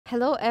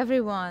Hello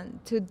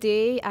everyone!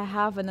 Today I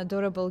have an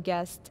adorable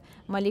guest,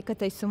 MALIKA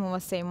TAISUMOVA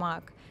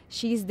SAYMAK.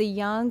 She is the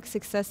young,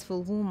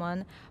 successful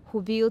woman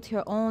who built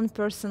her own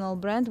personal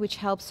brand, which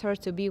helps her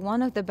to be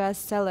one of the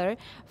best sellers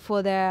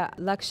for the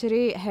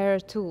luxury hair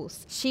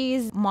tools. She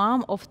is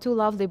mom of two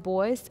lovely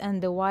boys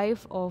and the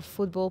wife of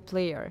football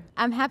player.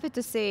 I'm happy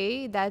to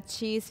say that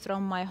she is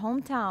from my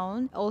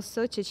hometown,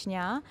 also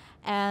Chechnya,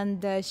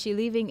 and she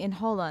living in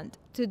Holland.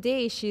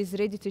 Today she is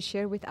ready to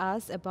share with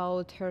us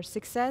about her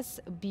success,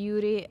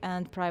 beauty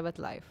and private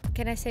life.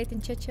 Can I say it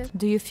in Chechen?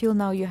 Do you feel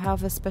now you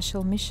have a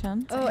special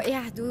mission? Oh,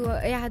 yeah,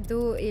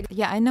 do it.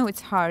 Yeah, I know it's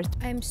hard.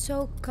 I'm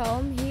so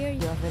calm here.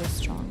 You are very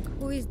strong.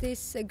 Who is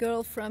this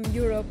girl from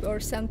Europe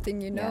or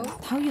something, you know? Yeah.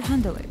 How you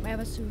handle it? I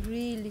was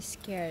really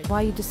scared.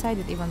 Why you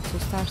decided even to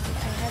start it?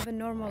 I have a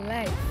normal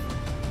life.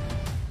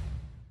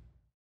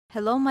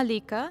 Hello,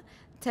 Malika.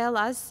 Tell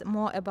us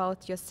more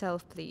about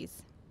yourself,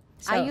 please.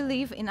 So, Are you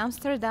live in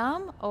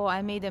Amsterdam or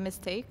I made a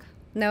mistake?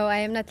 No, I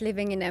am not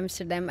living in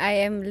Amsterdam. I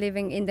am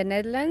living in the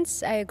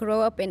Netherlands. I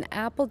grew up in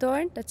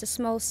Apeldoorn. That's a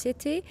small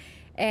city.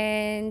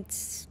 And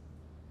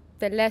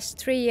the last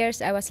 3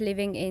 years I was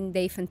living in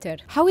Deventer.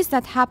 How is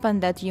that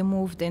happened that you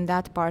moved in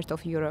that part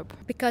of Europe?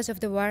 Because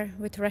of the war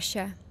with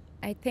Russia.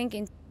 I think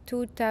in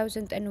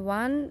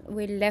 2001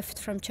 we left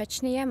from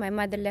Chechnya. My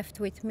mother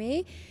left with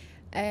me.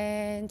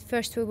 And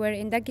first we were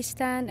in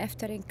Dagestan,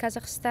 after in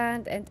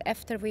Kazakhstan, and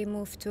after we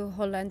moved to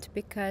Holland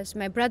because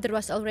my brother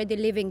was already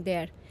living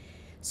there.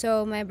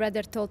 So my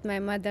brother told my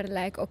mother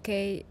like,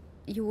 okay,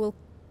 you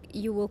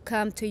will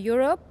come to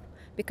Europe,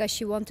 because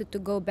she wanted to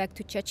go back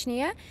to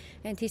Chechnya,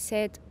 and he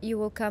said, you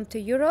will come to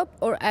Europe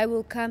or I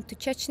will come to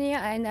Chechnya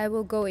and I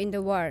will go in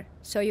the war.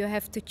 So you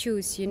have to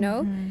choose, you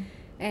know.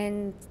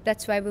 And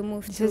that's why we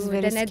moved to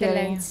the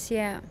Netherlands.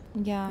 Yeah.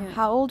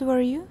 How old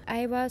were you?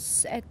 I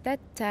was at that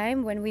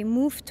time when we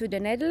moved to the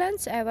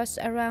Netherlands, I was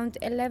around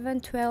 11,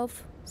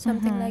 12,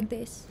 something like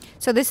this.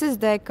 So this is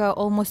like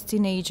almost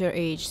teenager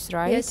age,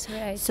 right? Yes,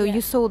 right. So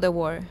you saw the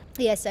war?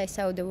 Yes, I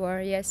saw the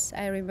war. Yes,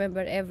 I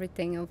remember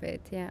everything of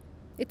it. Yeah.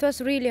 It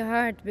was really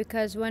hard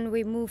because when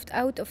we moved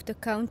out of the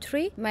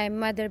country, my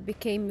mother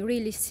became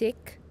really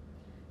sick.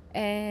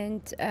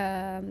 And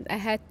I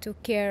had to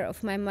care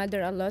of my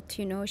mother a lot,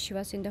 you know. She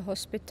was in the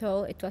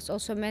hospital. It was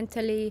also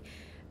mentally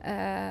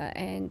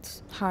and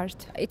hard.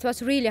 It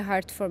was really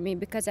hard for me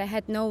because I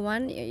had no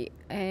one,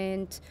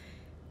 and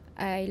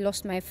I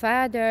lost my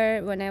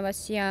father when I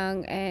was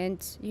young,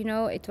 and you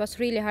know, it was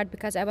really hard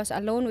because I was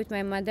alone with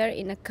my mother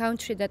in a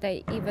country that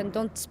I even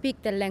don't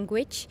speak the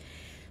language.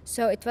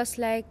 So it was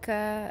like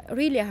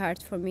really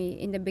hard for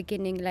me in the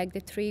beginning, like the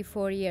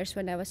 3-4 years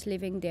when I was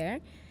living there.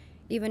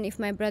 Even if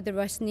my brother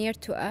was near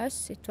to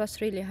us, it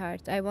was really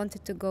hard. I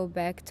wanted to go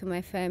back to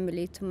my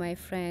family, to my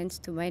friends,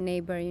 to my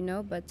neighbor, you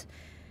know, but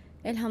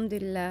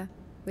alhamdulillah,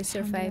 we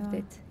survived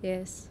it,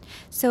 yes.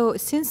 So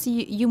since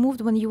you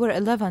moved when you were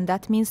 11,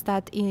 that means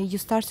that you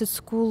started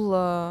school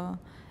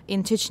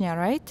in Chechnya,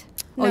 right?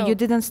 No, or you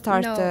didn't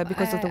start no,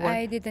 because of the war?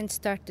 I didn't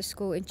start the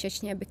school in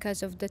Chechnya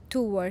because of the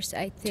 2 wars,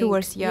 I think. 2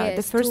 wars, yeah. Yes,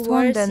 the first 2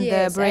 one, wars, then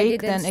yes, the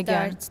break, then I didn't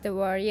again. start the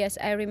war, yes.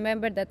 I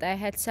remember that I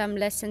had some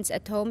lessons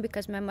at home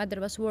because my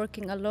mother was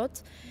working a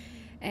lot.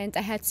 And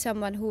I had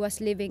someone who was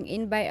living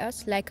in by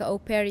us, like an au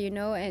pair, you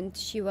know, and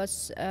she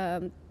was,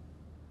 I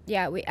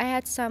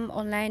had some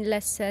online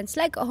lessons,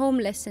 like home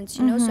lessons,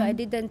 you know, so I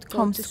didn't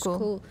go to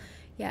school.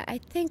 Yeah, I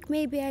think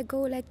maybe I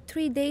go like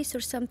 3 days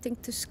or something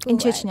to school. In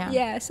Chechnya?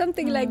 Yeah,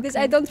 something like this.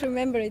 I don't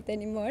remember it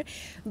anymore.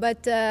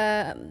 But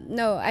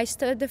no,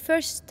 the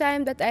first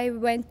time that I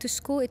went to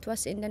school, it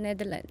was in the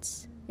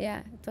Netherlands. Yeah,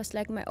 it was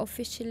like my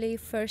officially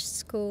first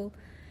school.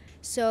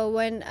 So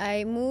when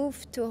I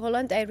moved to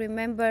Holland, I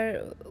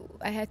remember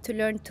I had to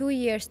learn 2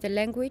 years the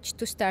language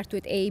to start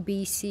with A,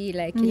 B, C,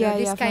 like you know,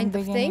 this kind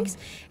of things.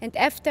 And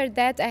after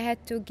that, I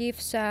had to give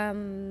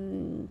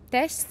some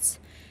tests.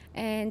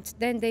 And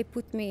then they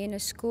put me in a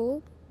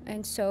school,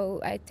 and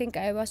so I think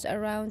I was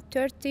around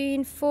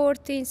 13,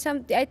 14,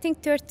 I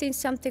think 13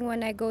 something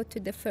when I go to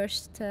the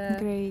first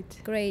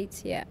grade,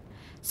 yeah.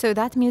 So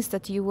that means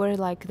that you were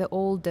like the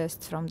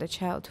oldest from the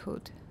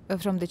childhood,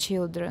 from the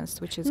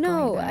children's, which is No,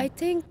 going there. I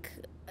think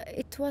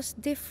it was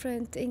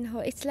different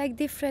it's like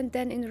different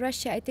than in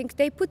Russia. I think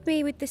they put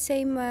me with the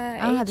same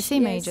age. The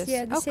same yes, ages.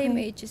 Yeah, the same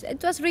ages.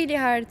 It was really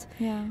hard.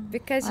 Yeah,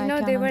 because you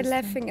know they were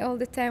laughing all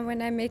the time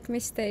when I make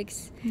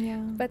mistakes. Yeah.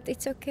 But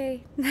it's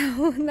okay.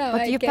 now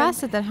But you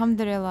passed it,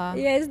 alhamdulillah.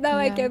 Yes, now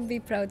I can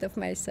be proud of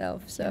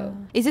myself. So.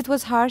 Yeah. It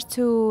was hard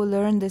to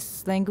learn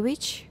this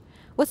language?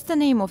 What's the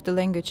name of the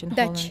language in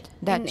Holland?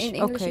 Dutch. In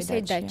English you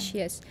say Dutch,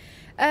 yes.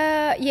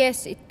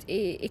 Yes,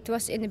 it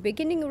was in the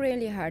beginning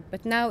really hard,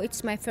 but now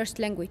it's my first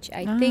language.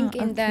 I think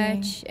in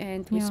Dutch,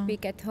 and we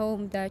speak at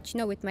home Dutch, you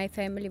know, with my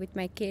family, with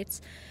my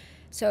kids.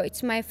 So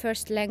it's my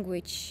first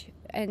language,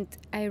 and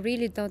I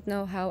really don't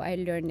know how I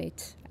learn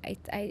it.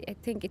 I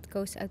think it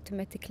goes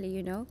automatically,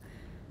 you know.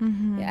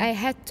 I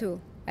had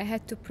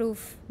to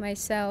prove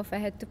myself. I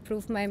had to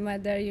prove my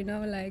mother, you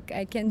know, like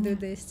I can do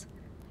this.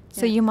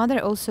 So your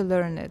mother also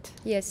learned it?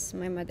 Yes,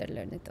 my mother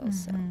learned it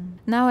also.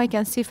 Now I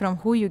can see from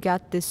who you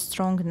got this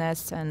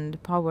strongness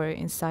and power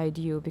inside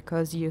you,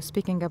 because you're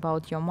speaking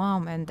about your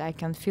mom, and I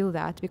can feel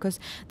that, because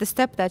the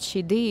step that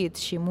she did,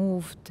 she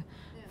moved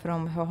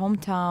from her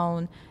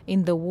hometown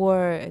in the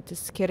war, at a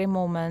scary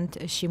moment,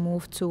 she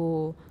moved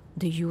to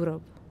the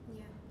Europe.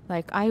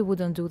 Like, I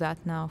wouldn't do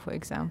that now, for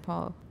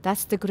example.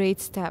 That's the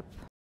great step.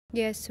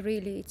 Yes,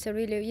 really. It's a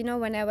really, you know,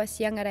 when I was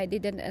younger, I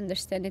didn't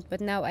understand it,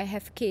 but now I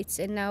have kids,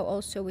 and now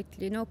also with,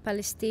 you know,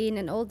 Palestine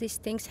and all these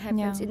things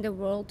happens in the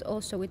world,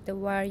 also with the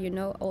war, you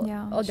know, all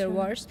other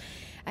wars.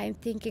 I'm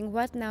thinking,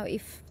 what now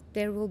if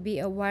there will be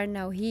a war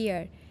now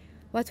here?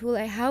 What will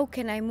how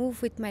can I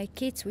move with my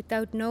kids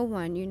without no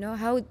one, you know?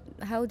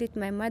 How did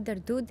my mother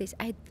do this?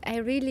 I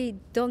really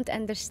don't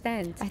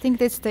understand. I think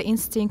that's the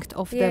instinct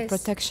of the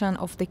protection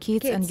of the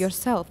kids and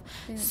yourself.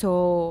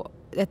 So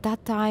at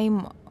that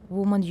time,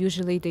 women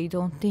usually, they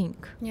don't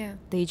think.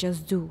 They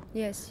just do.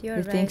 Yes, you're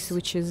the right. things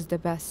which is the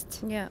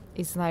best.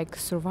 It's like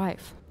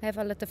survive. I have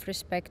a lot of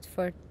respect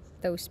for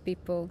those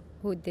people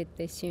who did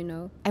this, you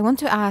know. I want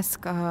to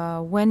ask,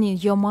 when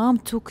your mom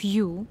took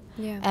you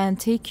and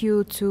take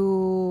you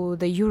to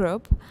the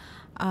Europe,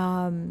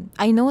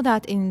 I know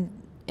that in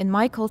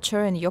my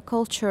culture and your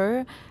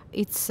culture,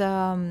 it's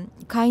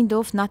kind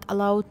of not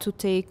allowed to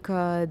take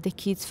the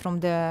kids from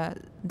the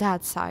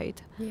dad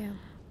side,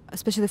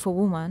 especially for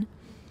women.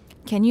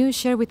 Can you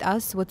share with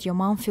us what your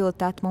mom felt at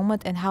that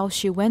moment and how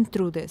she went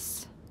through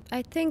this?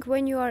 I think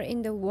when you are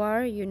in the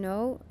war, you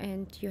know,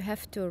 and you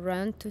have to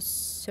run to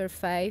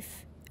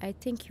survive, I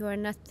think you are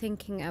not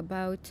thinking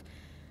about,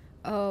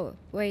 oh,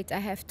 wait, I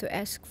have to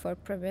ask for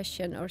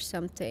permission or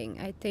something.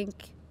 I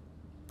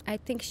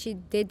think she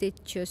did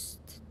it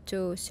just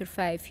to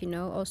survive, you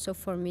know, also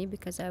for me,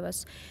 because I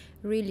was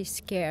really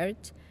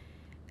scared,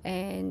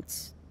 and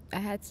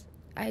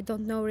I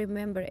don't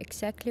remember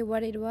exactly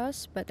what it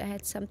was, but I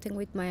had something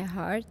with my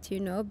heart, you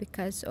know,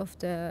 because of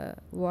the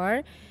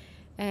war.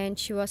 And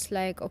she was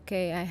like,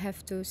 okay, I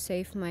have to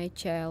save my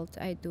child.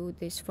 I do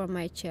this for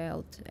my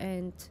child.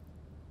 And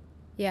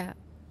yeah,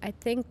 I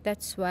think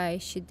that's why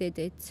she did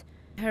it.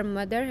 Her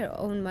mother, her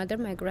own mother,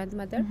 my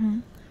grandmother,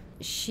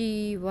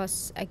 she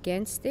was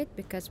against it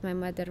because my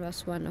mother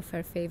was one of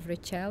her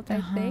favorite child,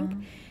 I think.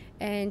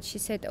 And she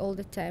said all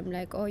the time,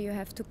 like, oh, you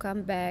have to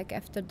come back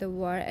after the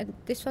war. And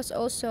this was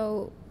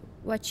also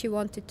what she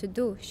wanted to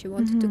do. She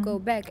wanted to go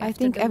back after I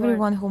think the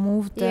everyone war. who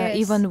moved,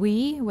 even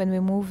when we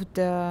moved,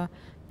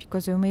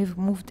 because we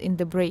moved in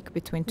the break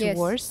between two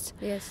wars.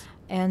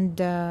 And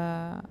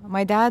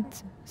my dad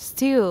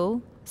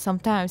still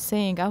sometimes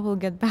saying, I will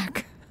get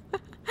back.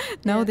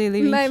 Now they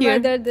living my here.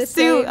 Mother the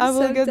still, same, I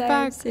will get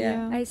sometimes,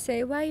 back. I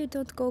say, why you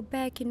don't go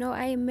back? You know,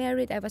 I am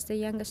married. I was the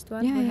youngest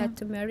one who had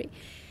to marry.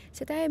 I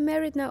said, I am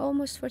married now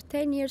almost for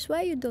 10 years.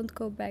 Why you don't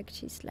go back?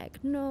 She's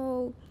like,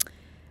 no,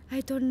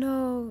 I don't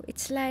know.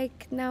 It's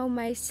like now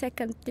my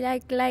second,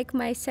 like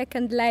my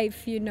second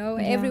life, you know.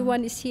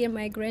 Everyone is here.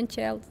 My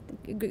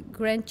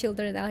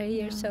grandchildren are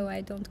here, so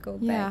I don't go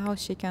back. Yeah, how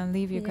she can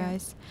leave you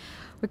guys.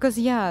 Because,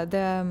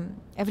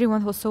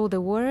 everyone who saw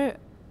the war,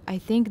 I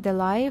think the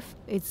life,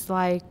 it's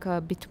like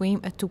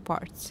between two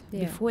parts,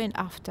 before and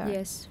after.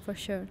 Yes, for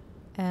sure.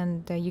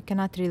 And you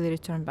cannot really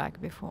return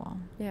back before.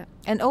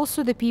 And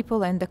also the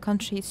people and the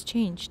country is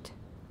changed.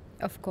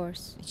 Of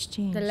course. It's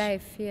changed. The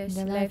life, yes.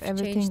 The life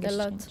changed a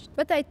lot.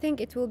 But I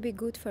think it will be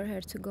good for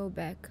her to go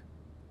back,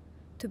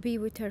 to be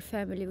with her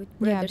family, with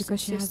brothers because and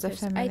she sisters.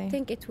 has a family. I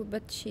think it will,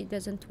 but she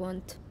doesn't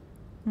want.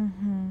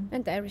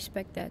 And I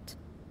respect that.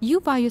 You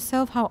by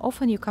yourself, how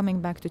often you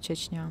coming back to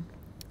Chechnya?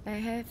 I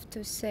have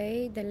to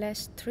say the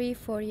last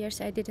 3-4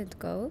 years I didn't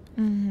go.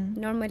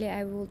 Normally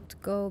I would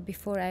go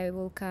before I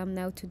will come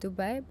now to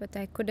Dubai, but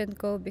I couldn't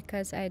go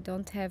because I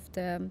don't have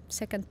the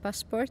second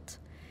passport.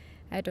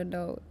 I don't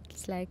know,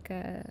 it's like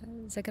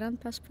the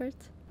grand passport.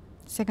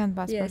 Second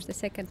passport? Yes, the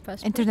second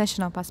passport.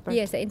 International passport?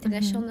 Yes, the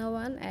international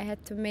one. I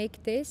had to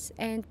make this,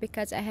 and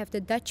because I have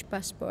the Dutch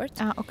passport.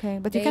 Okay,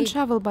 but you can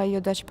travel by your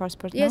Dutch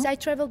passport, Yes, no? I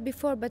traveled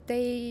before, but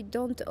they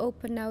don't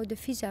open now the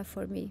visa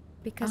for me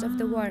because of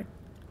the war.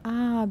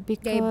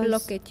 Because they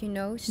block it, you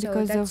know.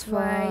 So that's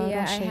why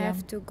Russia, I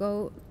have to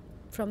go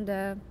from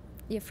the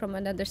from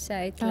another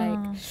side.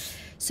 Like,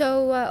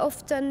 so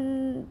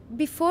often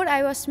before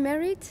I was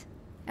married,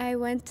 I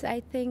went,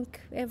 I think,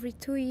 every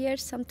 2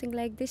 years, something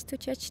like this, to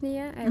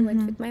Chechnya. I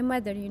went with my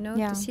mother, you know,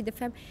 to see the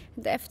family.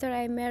 And after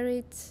I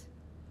married,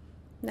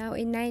 now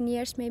in 9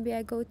 years, maybe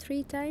I go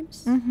 3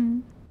 times.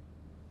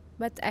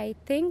 But I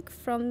think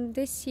from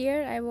this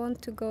year, I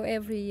want to go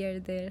every year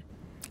there.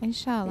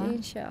 Inshallah.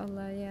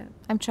 Inshallah, yeah.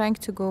 I'm trying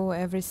to go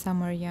every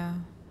summer,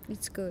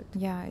 It's good.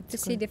 Yeah, it's to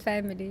see the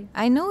family.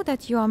 I know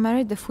that you are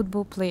married a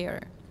football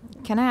player.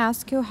 Can I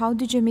ask you, how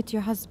did you meet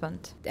your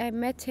husband? I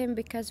met him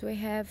because we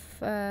have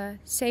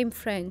same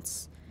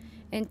friends,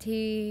 and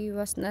he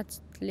was not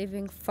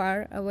living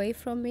far away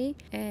from me.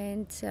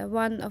 And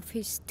one of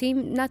his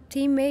not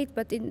teammate,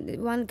 but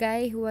one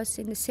guy who was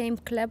in the same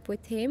club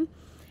with him,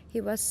 He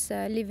was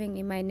living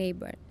in my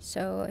neighbor.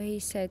 So he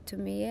said to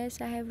me,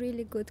 yes, I have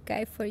really good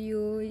guy for you,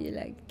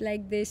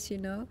 like this, you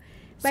know.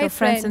 So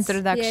friends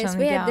introduction, yes,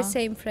 we yeah. had the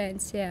same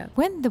friends, yeah.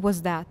 When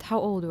was that? How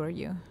old were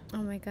you?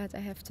 Oh my God, I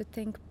have to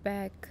think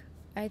back.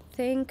 I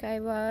think I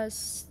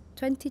was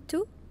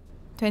 22.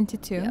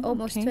 22? Yeah,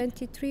 almost okay.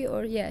 23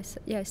 or yes,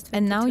 22.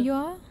 And now you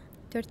are?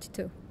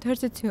 32.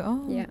 32,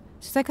 oh. Yeah.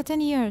 So it's like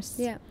 10 years.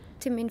 Yeah.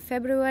 Him in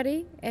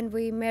February and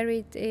we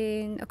married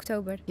in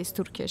October. He's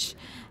Turkish.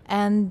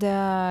 And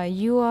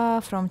you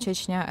are from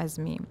Chechnya as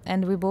me.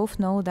 And we both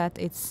know that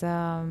it's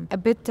a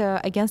bit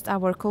against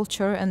our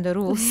culture and the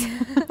rules.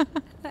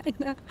 I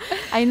know.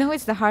 I know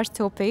it's the hard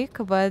topic,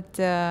 but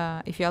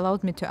if you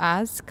allowed me to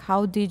ask,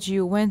 how did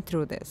you went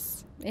through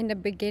this? In the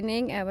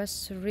beginning, I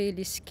was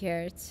really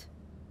scared,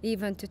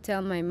 even to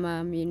tell my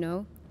mom, you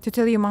know. To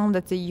tell your mom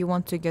that you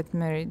want to get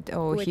married,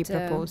 or with, he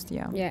proposed,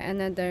 yeah. Yeah,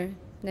 another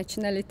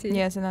nationality.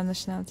 Yes, another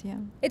nationality, yeah.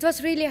 It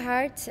was really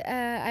hard.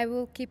 I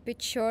will keep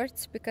it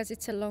short because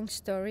it's a long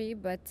story,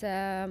 but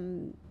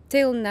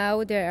till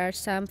now there are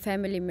some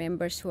family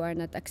members who are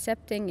not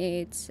accepting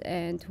it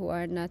and who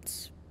are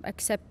not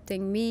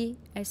accepting me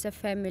as a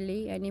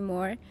family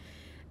anymore.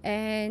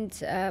 And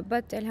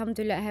but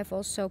alhamdulillah, I have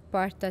also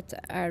part that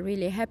are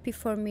really happy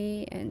for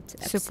me and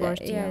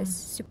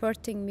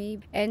supporting me.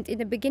 And in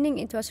the beginning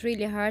it was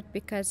really hard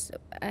because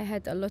I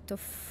had a lot of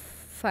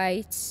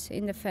fights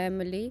in the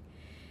family.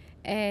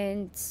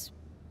 And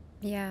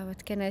yeah,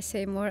 what can I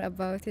say more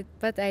about it?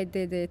 But I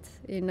did it,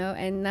 you know,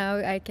 and now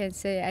I can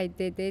say I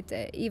did it,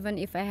 even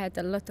if I had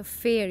a lot of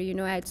fear, you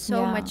know, I had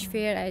so much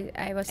fear.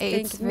 I was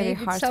thinking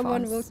maybe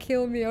someone will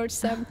kill me or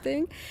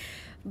something.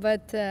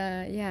 But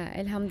yeah,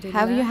 alhamdulillah.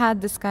 Have you had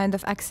this kind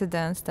of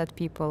accidents that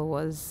people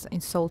was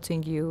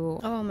insulting you?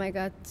 Oh my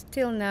God,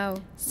 till now.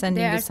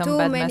 Sending you some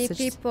bad messages?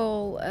 There are too many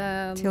people.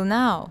 Till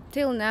now?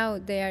 Till now,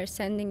 they are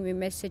sending me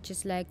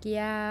messages like,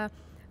 yeah,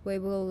 we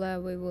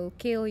will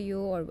kill you,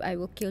 or I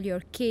will kill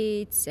your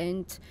kids,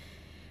 and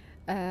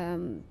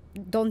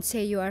don't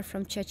say you are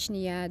from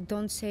Chechnya,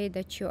 don't say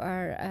that you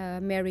are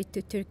married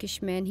to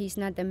Turkish man, he's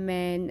not a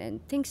man,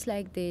 and things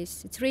like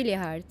this. It's really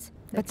hard.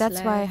 But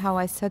that's why, how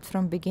I said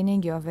from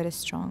beginning, you are very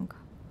strong.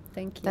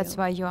 Thank you. That's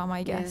why you are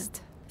my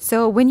guest.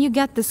 So when you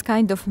get this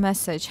kind of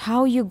message,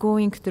 how you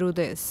going through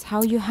this?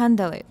 How you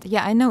handle it?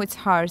 Yeah, I know it's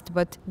hard,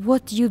 but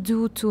what you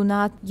do to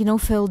not, you know,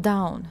 fall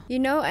down? You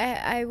know,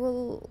 I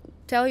will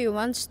tell you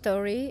one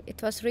story.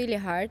 It was really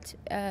hard.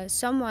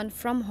 Someone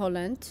from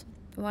Holland,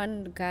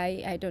 one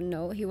guy, I don't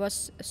know, he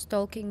was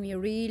stalking me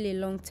really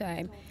long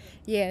time.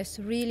 Yes,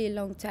 really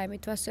long time.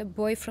 It was a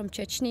boy from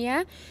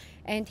Chechnya.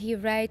 And he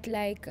write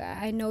like,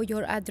 I know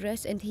your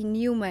address, and he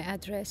knew my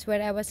address,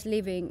 where I was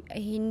living.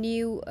 He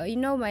knew, you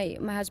know, my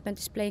husband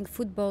is playing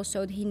football,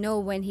 so he know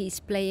when he's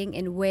playing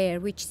and where,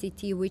 which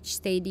city, which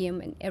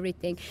stadium, and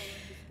everything.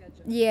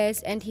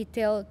 Yes, and he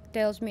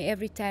tells me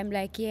every time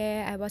like,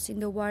 yeah, I was in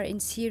the war in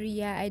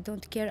Syria, I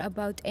don't care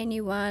about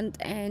anyone,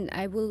 and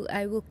I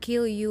will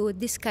kill you,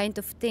 this kind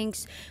of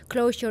things.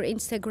 Close your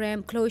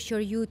Instagram, close your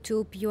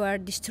YouTube, you are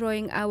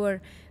destroying our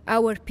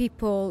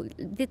people,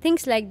 the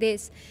things like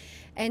this.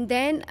 And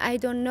then, I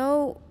don't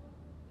know,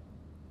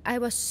 I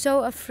was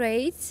so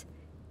afraid.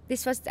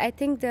 This was, I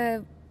think,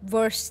 the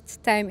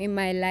worst time in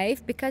my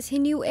life, because he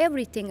knew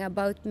everything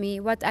about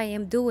me, what I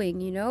am doing,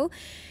 you know.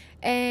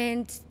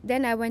 And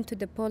then I went to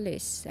the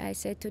police. I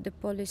said to the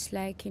police,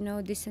 like, you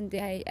know, this and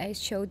that. I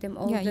showed them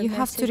all the messages. Yeah, you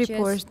have to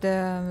report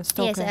the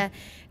stalker. Yes,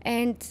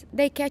 and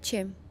they catch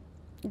him.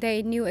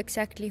 They knew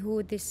exactly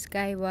who this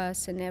guy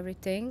was and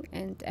everything.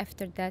 And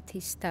after that, he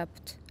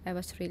stopped. I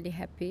was really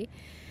happy.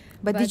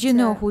 But did you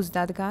know who's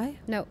that guy?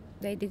 No,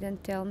 they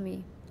didn't tell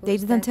me. They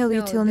didn't tell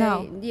you till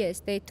now? Yes,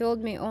 they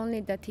told me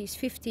only that he's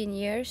 15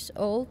 years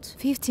old.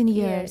 15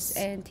 years? Yes,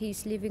 and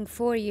he's living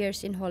 4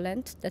 years in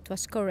Holland. That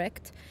was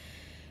correct.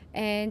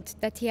 And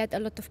that he had a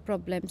lot of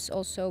problems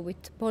also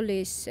with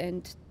police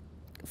and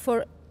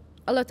for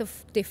a lot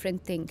of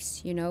different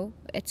things, you know,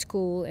 at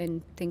school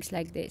and things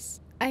like this.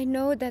 I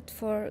know that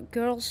for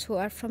girls who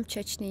are from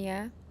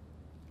Chechnya,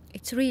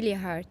 it's really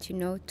hard, you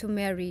know, to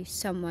marry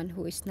someone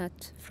who is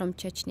not from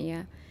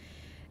Chechnya.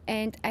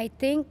 And I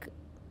think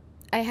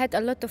I had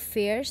a lot of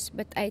fears,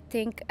 but I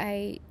think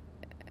I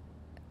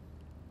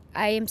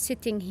am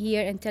sitting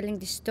here and telling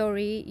this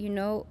story, you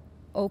know,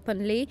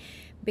 openly,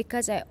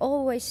 because I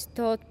always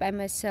thought by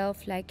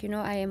myself, like, you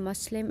know, I am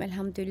Muslim,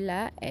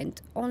 alhamdulillah,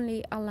 and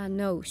only Allah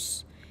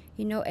knows,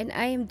 you know, and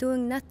I am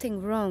doing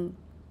nothing wrong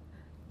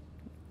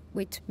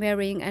with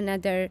marrying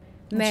another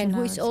man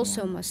who is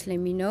also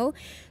Muslim, you know.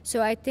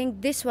 So I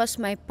think this was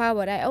my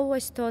power. I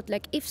always thought,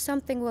 like, if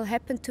something will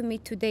happen to me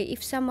today,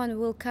 if someone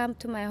will come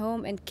to my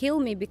home and kill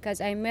me because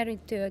I'm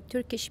married to a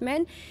Turkish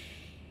man,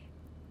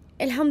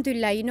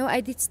 alhamdulillah, you know,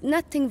 I did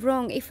nothing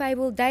wrong. If I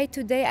will die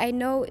today, I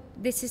know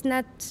this is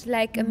not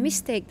like a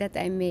mistake that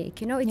I make,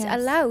 you know. It's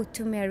allowed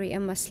to marry a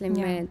Muslim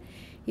man,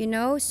 you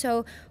know.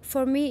 So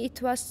for me,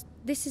 it was,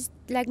 this is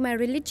like my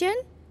religion.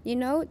 You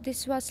know,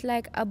 this was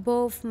like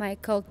above my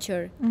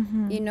culture,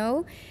 you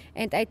know,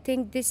 and I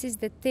think this is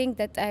the thing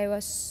that I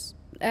was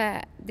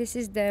this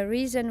is the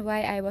reason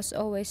why I was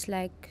always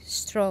like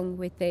strong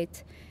with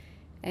it.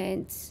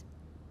 And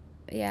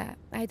yeah,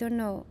 I don't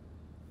know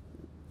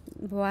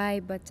why,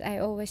 but I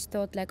always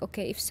thought like,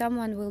 okay, if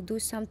someone will do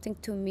something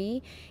to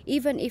me,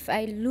 even if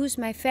I lose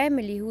my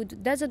family who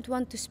doesn't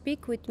want to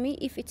speak with me,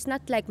 if it's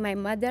not like my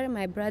mother,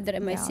 my brother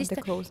and my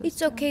sister,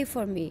 it's okay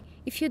for me.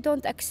 If you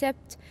don't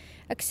accept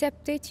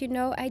it, you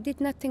know, I did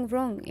nothing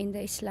wrong in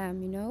the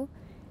Islam, you know,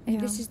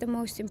 and this is the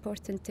most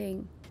important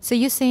thing. So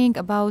you're saying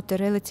about the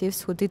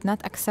relatives who did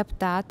not accept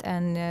that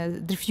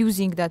and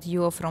refusing that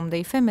you are from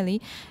their family,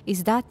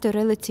 is that the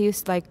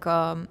relatives like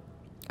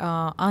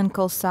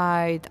uncle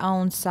side,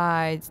 aunt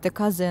side, the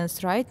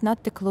cousins, right?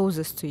 Not the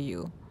closest to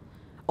you.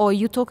 Or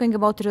you talking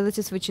about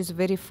relatives which is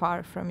very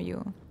far from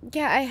you?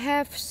 Yeah, I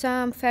have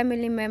some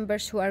family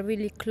members who are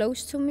really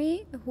close to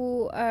me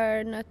who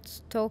are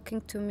not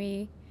talking to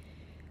me.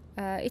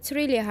 It's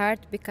really hard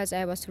because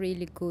I was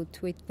really good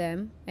with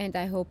them, and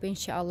I hope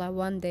inshallah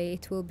one day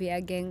it will be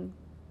again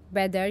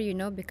better, you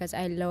know, because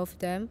I love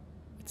them.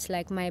 It's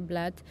like my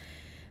blood.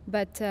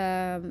 But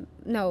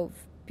no,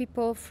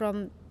 people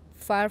from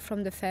far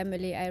from the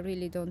family, I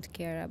really don't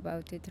care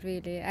about it,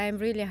 really. I'm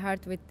really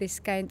hard with this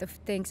kind of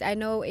things. I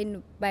know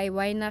by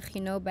wojne,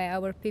 you know, by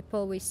our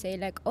people, we say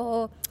like,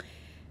 oh,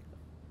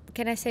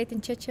 can I say it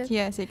in Chechen?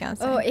 Yes, you can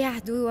say.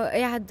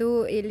 Oh,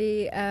 do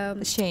ili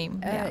shame.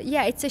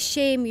 Yeah, it's a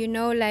shame, you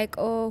know, like,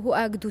 oh,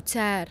 huag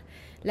dutar.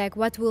 Like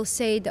what will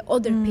say the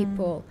other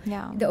people.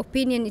 Yeah. The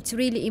opinion, it's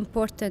really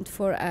important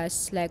for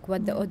us, like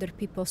what the other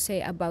people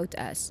say about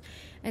us.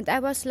 And I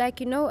was like,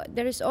 you know,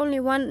 there is only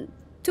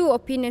two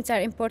opinions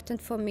are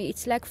important for me.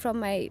 It's like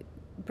from my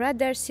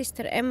brother,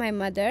 sister, and my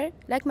mother,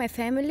 like my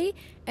family,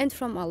 and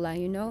from Allah,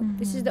 you know.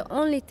 This is the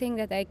only thing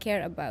that I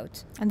care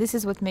about. And this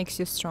is what makes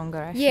you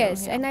stronger, I feel.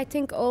 Yes, and I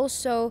think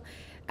also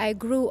I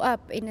grew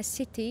up in a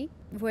city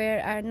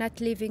where are not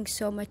living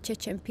so much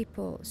Chechen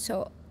people.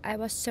 So I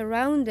was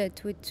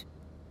surrounded with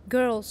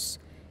girls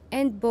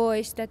and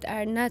boys that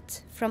are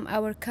not from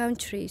our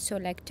country. So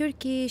like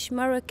Turkish,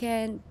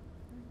 Moroccan,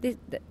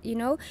 you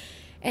know.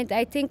 And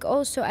I think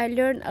also I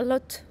learned a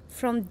lot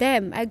from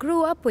them. I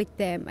grew up with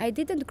them. I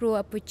didn't grow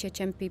up with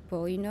Chechen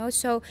people, you know.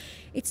 So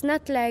it's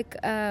not like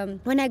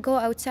when I go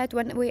outside,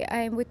 when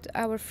I'm with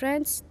our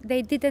friends,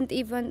 they didn't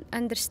even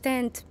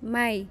understand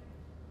my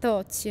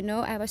thoughts, you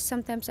know.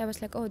 Sometimes I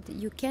was like, oh,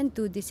 you can't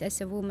do this as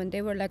a woman.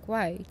 They were like,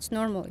 why? It's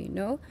normal, you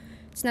know.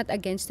 It's not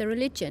against the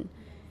religion.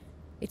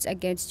 It's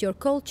against your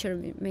culture,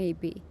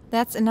 maybe.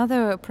 That's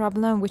another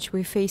problem which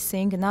we're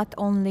facing, not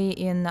only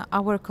in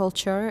our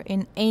culture,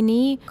 in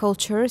any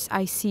cultures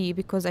I see,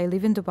 because I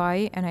live in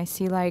Dubai and I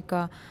see like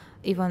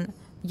even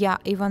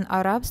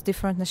Arabs,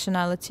 different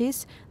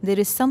nationalities. There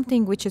is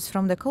something which is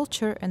from the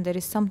culture and there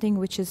is something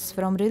which is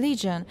from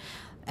religion.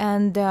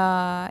 And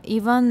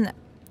even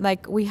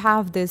like we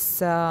have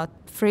this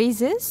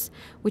phrases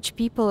which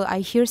people I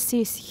hear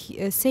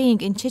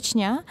saying in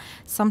Chechnya.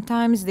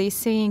 Sometimes they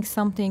saying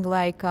something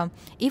like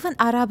even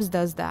Arabs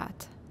does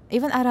that,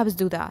 even Arabs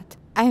do that.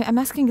 I'm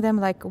asking them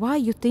like, why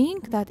you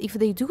think that if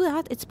they do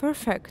that it's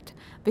perfect,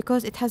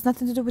 because it has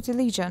nothing to do with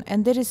religion.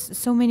 And there is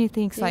so many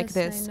things like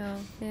this. I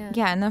know.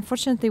 Yeah, and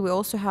unfortunately we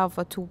also have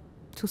two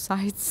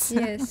sides.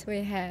 Yes,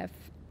 we have,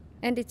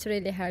 and it's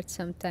really hard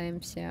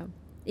sometimes.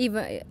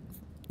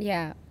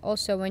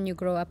 Also when you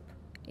grow up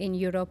in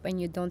Europe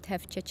and you don't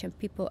have Chechen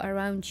people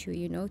around you,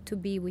 you know, to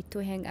be with, to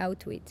hang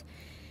out with.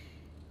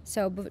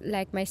 So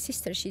like my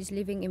sister, she's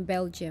living in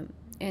Belgium,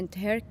 and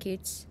her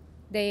kids,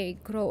 they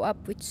grow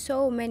up with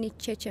so many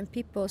Chechen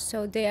people,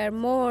 so they are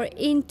more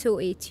into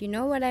it, you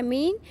know what I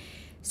mean?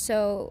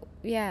 So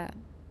yeah,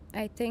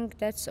 I think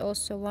that's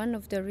also one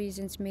of the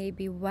reasons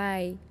maybe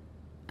why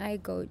I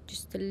go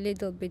just a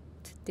little bit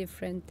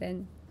different.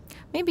 And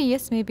maybe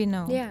yes, maybe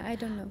no. Yeah, I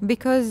don't know.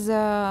 Because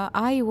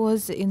I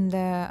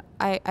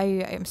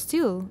am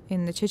still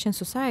in the Chechen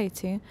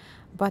society,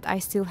 but I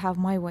still have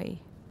my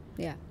way.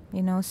 Yeah.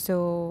 You know,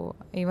 so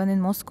even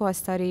in Moscow I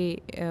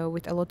study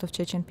with a lot of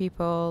Chechen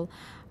people.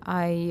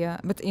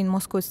 But in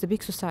Moscow it's the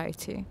big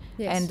society.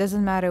 Yes. And it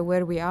doesn't matter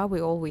where we are,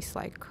 we always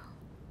like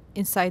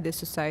inside the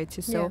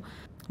society. So,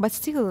 but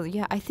still,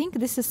 yeah, I think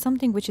this is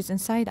something which is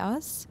inside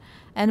us,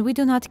 and we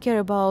do not care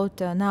about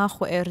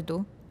nahu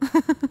erdu.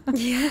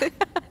 Yeah.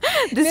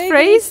 This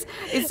phrase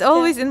is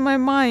always in my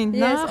mind.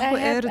 Yes, I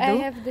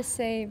have the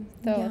same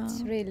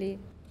thoughts, really.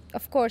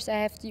 Of course,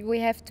 we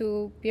have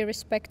to be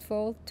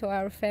respectful to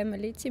our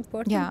family. It's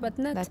important, but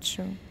that's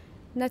true.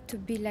 Not to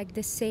be like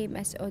the same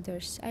as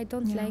others. I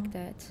don't like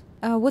that.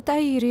 What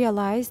I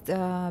realized,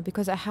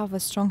 because I have a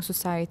strong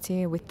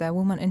society with the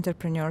women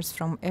entrepreneurs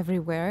from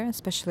everywhere,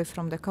 especially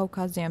from the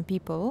Caucasian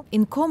people,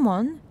 in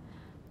common,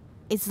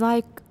 it's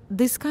like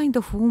this kind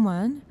of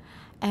woman,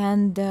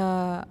 and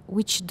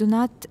which do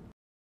not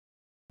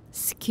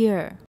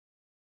scare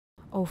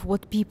of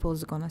what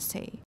people's gonna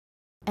say.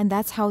 And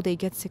that's how they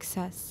get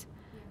success.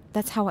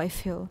 That's how I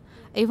feel.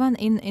 Even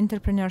in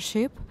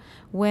entrepreneurship,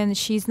 when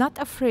she's not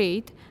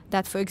afraid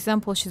that, for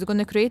example, she's going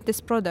to create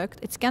this product,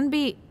 it can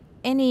be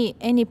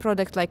any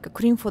product, like a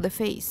cream for the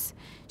face.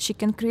 She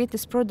can create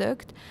this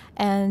product,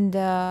 and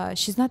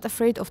she's not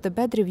afraid of the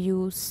bad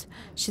reviews.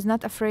 She's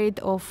not afraid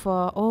of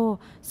oh,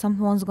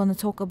 someone's gonna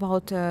talk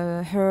about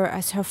her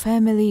as her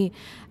family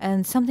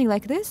and something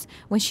like this.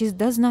 When she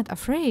does not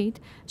afraid,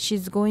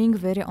 she's going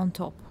very on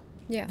top,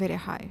 very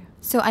high.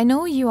 So I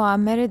know you are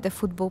married a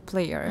football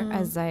player,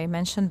 as I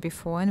mentioned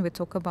before, and we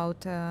talk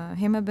about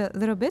him a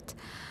little bit.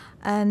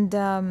 And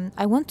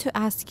I want to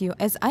ask you,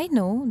 as I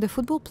know, the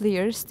football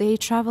players, they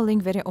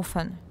traveling very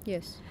often.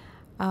 Yes.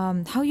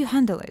 How you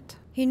handle it?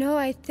 You know,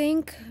 I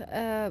think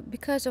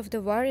because of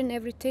the war and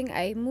everything,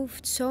 I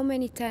moved so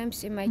many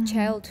times in my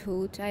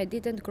childhood. I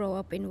didn't grow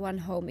up in one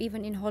home.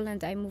 Even in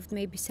Holland, I moved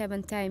maybe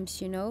 7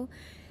 times, you know.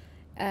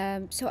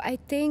 So I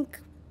think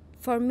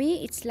for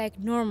me, it's like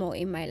normal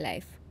in my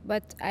life.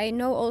 But I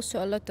know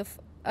also a lot of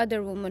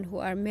other women who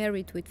are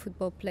married with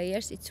football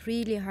players. It's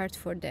really hard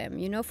for them,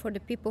 you know, for the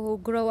people who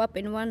grow up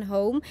in one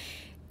home,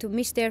 to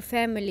miss their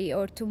family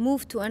or to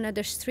move to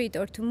another street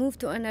or to move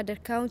to another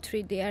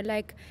country. They are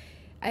like,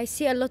 I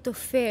see a lot of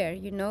fear,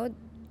 you know,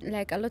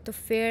 like a lot of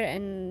fear,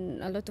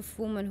 and a lot of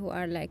women who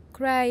are like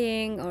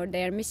crying or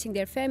they are missing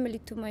their family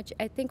too much.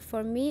 I think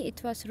for me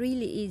it was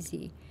really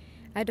easy.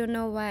 I don't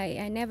know why.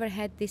 I never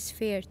had this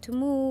fear to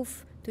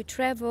move, to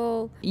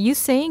travel. You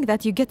saying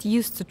that you get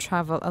used to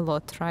travel a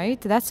lot,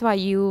 right? That's why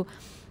you're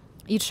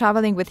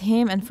traveling with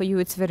him, and for you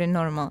it's very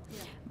normal.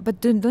 Yeah. But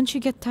don't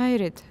you get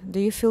tired? Do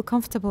you feel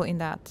comfortable in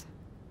that?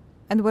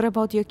 And what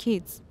about your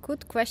kids?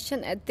 Good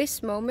question at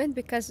this moment,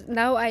 because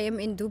now I am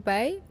in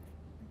Dubai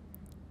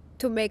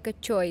to make a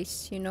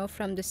choice, you know,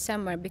 from the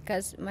summer,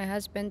 because my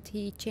husband,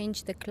 he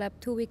changed the club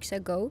 2 weeks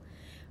ago.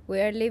 We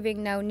are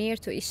living now near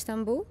to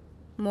Istanbul,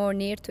 more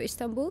near to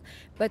Istanbul,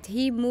 but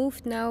he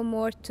moved now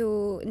more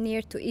to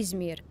near to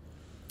Izmir.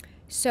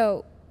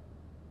 So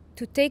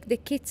to take the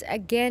kids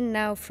again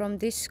now from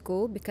this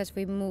school, because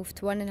we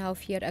moved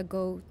 1.5 years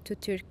ago to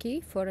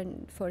Turkey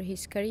for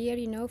his career,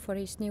 you know, for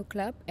his new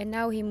club, and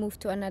now he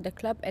moved to another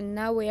club, and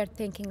now we are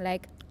thinking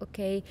like,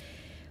 okay,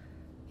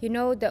 you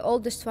know, the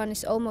oldest one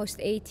is almost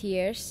 8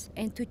 years,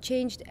 and to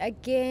change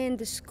again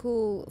the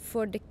school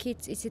for the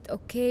kids, is it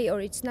okay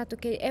or it's not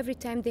okay? Every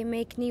time they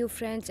make new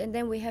friends and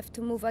then we have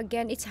to move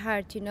again. It's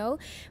hard, you know.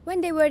 When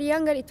they were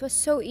younger, it was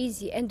so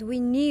easy, and I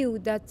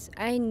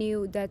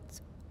knew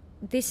that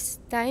this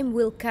time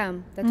will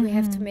come, that we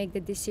have to make the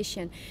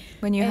decision.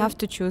 When you have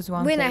to choose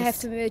one When place. I have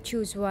to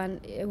choose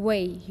one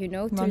way, you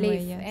know, to live.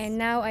 Way, yes. And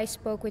now I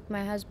spoke with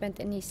my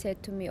husband, and he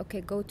said to me, okay,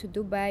 go to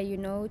Dubai, you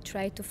know,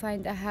 try to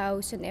find a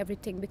house and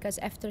everything, because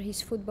after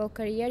his football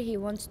career, he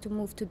wants to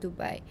move to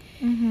Dubai.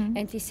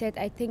 And he said,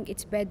 I think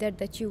it's better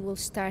that you will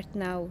start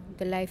now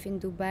the life in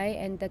Dubai,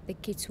 and that the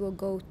kids will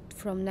go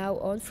from now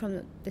on,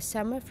 from the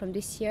summer, from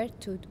this year,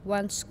 to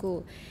one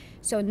school.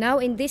 So now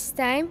in this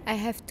time, I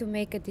have to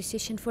make a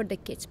decision for the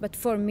kids. But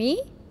for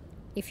me,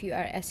 if you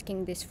are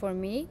asking this for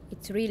me,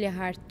 it's really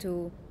hard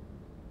to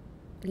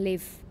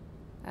live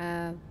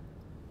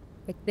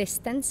with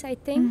distance, I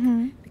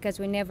think, because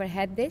we never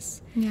had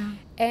this. Yeah.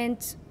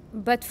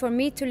 But for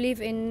me to live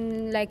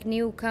in like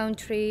new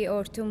country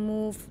or to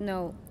move,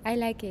 no, I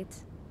like it.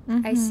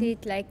 I see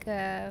it like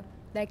an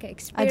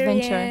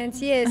experience.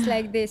 Adventure. Yes,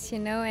 like this, you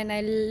know, and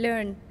I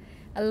learn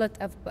a lot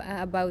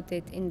about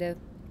it in the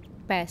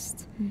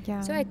past. Yeah.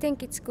 So I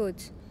think it's good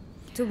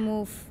to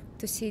move,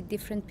 to see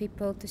different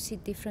people, to see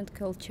different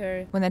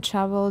culture. When I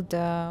traveled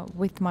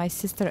with my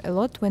sister a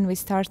lot, when we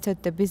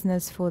started the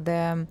business for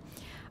the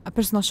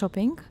personal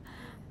shopping,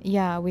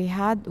 yeah,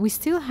 we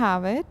still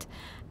have it.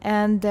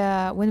 And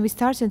when we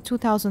started in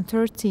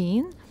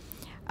 2013,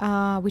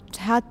 we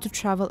had to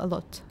travel a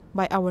lot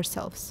by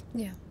ourselves.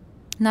 Yeah.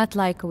 Not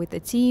like with a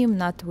team,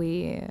 not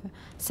we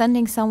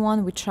sending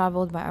someone, we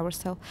traveled by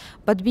ourselves.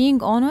 But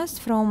being honest,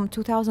 from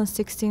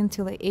 2016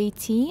 till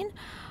 18,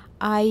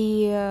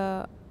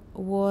 I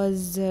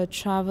was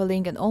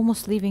traveling and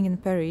almost living in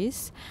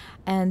Paris.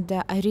 And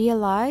I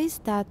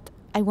realized that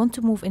I want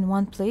to move in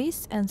one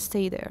place and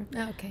stay there.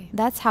 Okay.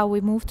 That's how we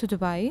moved to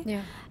Dubai.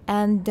 Yeah.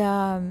 And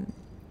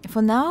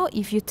for now,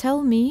 if you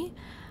tell me,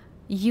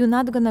 you're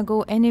not gonna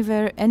go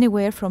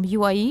anywhere from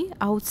UAE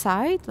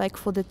outside, like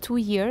for the 2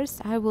 years,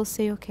 I will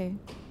say, okay,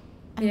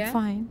 I'm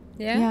fine.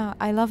 Yeah? Yeah,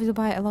 I love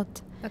Dubai a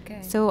lot.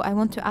 Okay. So I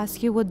want to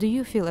ask you, what do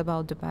you feel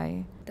about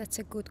Dubai? That's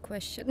a good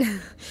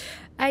question.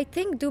 I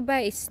think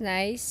Dubai is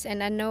nice,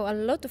 and I know a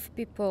lot of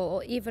people,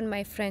 or even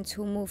my friends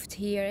who moved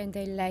here, and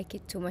they like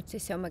it too much. They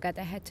say, oh my God,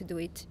 I had to do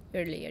it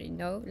earlier, you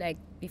know, like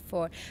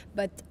before.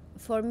 But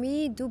for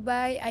me,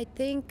 Dubai, I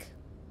think,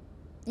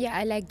 yeah,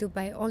 I like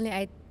Dubai, only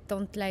I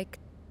don't like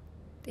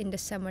in the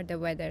summer the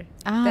weather.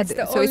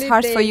 So it's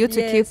hard for you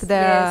to keep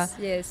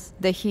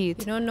the heat.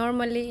 You know,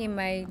 normally in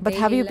my But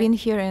have you been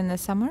here in the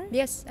summer?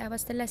 Yes, I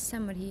was the last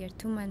summer here,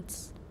 2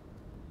 months.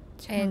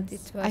 And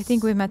it was, I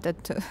think we met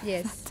at that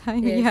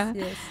time.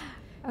 Yes.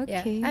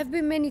 Okay. Yeah. I've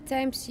been many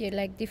times here,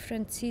 like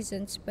different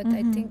seasons, but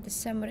I think the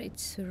summer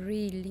it's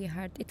really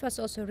hard. It was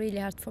also really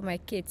hard for my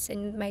kids,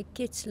 and my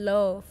kids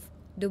love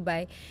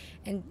Dubai.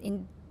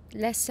 And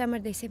last summer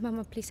they say,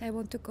 Mama, please, I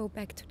want to go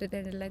back to the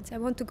Netherlands. I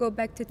want to go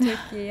back to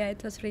Turkey. Yeah,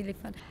 it was really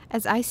fun.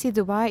 As I see,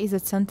 Dubai is the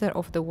center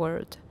of the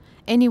world.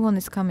 Anyone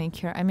is coming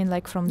here. I mean,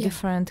 like from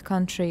different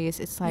countries.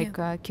 It's like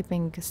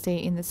keeping stay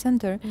in the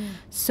center.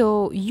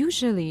 So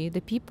usually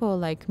the people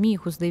like me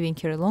who's living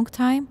here a long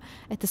time,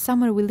 at the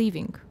summer we're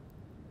leaving.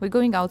 We're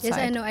going outside. Yes,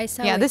 I know. I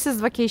saw it. Yeah, this is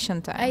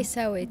vacation time. I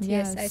saw it.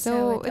 Yes, I so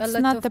saw it. it's a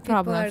lot not of the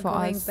problem people are for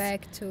going us.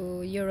 back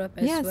to Europe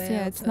as well.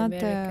 Yes, it's to not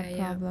America, the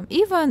problem.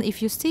 Even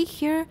if you stay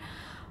here,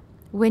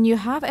 when you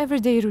have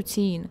everyday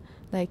routine,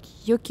 like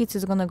your kids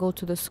is gonna go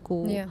to the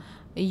school,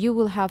 you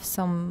will have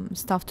some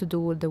stuff to do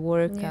with the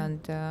work and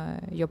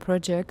your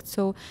project.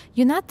 So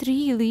you're not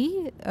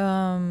really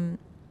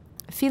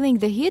feeling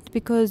the heat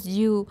because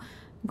you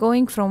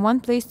going from one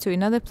place to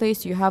another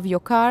place. You have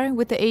your car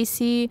with the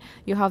AC,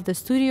 you have the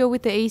studio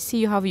with the AC,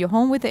 you have your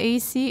home with the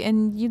AC,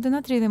 and you do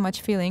not really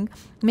much feeling.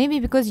 Maybe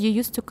because you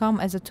used to come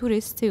as a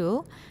tourist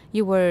still,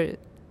 you were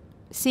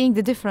seeing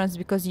the difference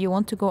because you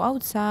want to go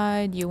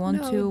outside, you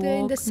want to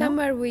walk. In the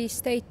summer we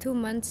stay 2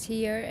 months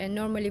here, and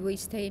normally we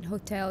stay in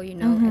hotel, you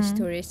know, as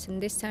tourists.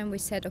 And this time we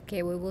said,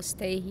 okay, we will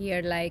stay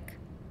here like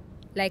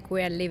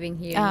we are living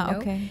here, you know.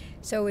 Okay.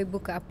 So we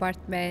book an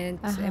apartment,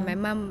 and my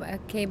mom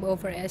came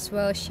over as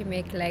well. She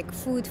make like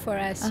food for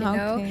us, you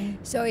know. Okay.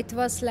 So it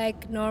was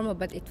like normal,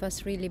 but it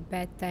was really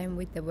bad time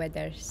with the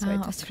weather. So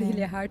it was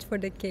really hard for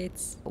the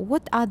kids.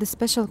 What are the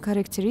special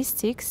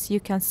characteristics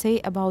you can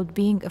say about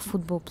being a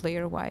football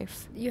player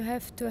wife? You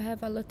have to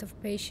have a lot of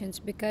patience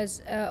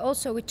because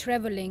also with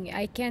traveling,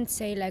 I can't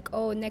say like,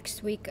 oh,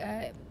 next week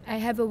I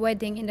have a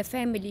wedding in the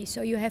family,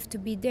 so you have to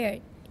be there.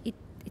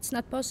 It's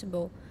not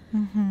possible.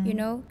 You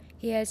know,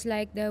 he has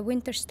like the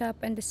winter stop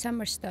and the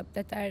summer stop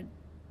that are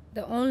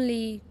the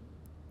only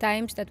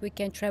times that we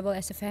can travel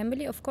as a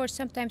family. Of course,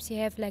 sometimes he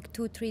have like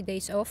 2-3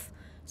 days off,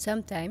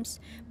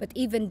 sometimes, but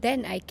even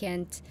then I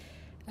can't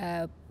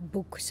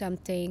book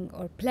something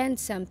or plan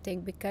something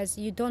because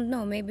you don't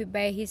know. Maybe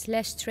by his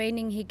last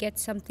training he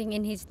gets something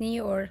in his knee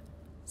or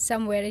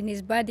somewhere in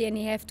his body and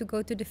he have to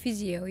go to the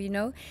physio, you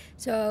know.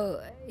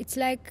 So it's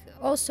like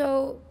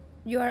also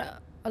you are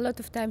a lot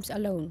of times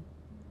alone,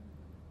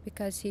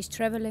 because he's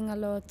traveling a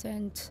lot.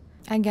 And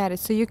I get it.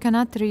 So you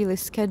cannot really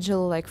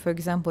schedule, like, for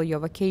example, your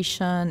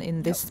vacation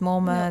in this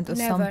moment or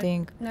never,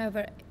 something?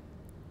 Never.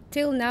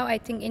 Till now, I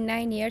think in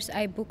 9 years,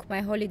 I book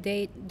my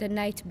holiday the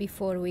night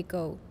before we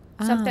go.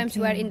 Sometimes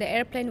we are in the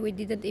airplane, we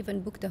didn't even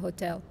book the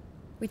hotel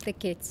with the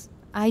kids.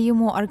 Are you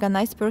more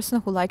organized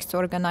person who likes to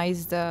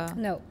organize the...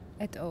 No,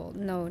 at all.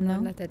 No,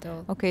 not at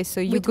all. Okay,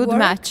 so you with good work,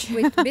 match.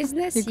 With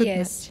business,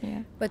 yes. Match,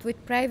 yeah. But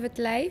with private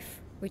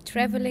life, with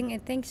traveling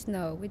and things,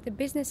 no. With the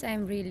business,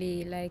 I'm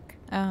really like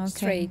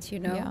straight, you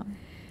know. Yeah.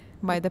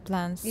 By the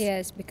plans.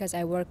 Yes, because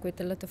I work with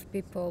a lot of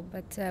people.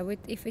 But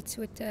if it's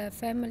with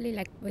family,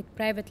 like with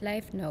private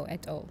life, no,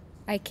 at all.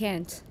 I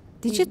can't.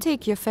 Did you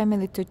take your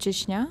family to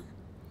Chechnya?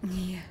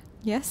 Yeah.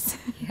 Yes?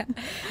 Yeah.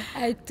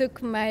 I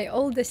took my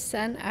oldest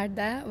son,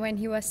 Arda, when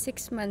he was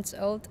 6 months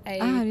old. I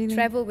really?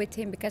 traveled with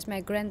him because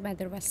my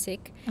grandmother was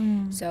sick.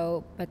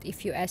 So, but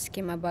if you ask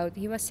him about,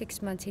 he was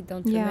 6 months, he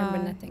don't remember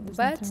nothing.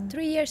 But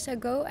 3 years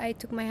ago, I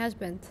took my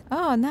husband.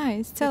 Oh,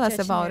 nice. Tell us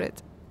about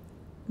it.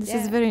 This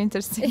is very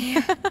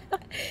interesting.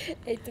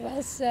 It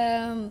was,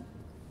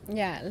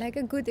 like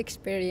a good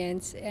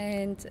experience.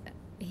 And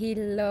he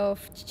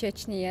loved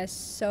Chechnya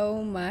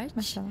so much.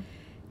 Mashallah.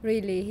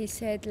 Really, he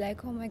said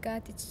like, oh my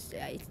God,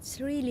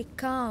 it's really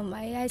calm.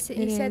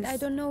 He said, I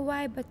don't know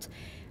why, but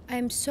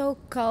I'm so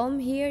calm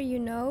here, you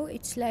know.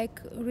 It's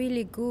like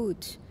really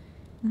good.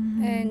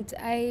 And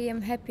I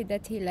am happy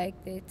that he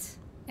liked it.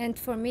 And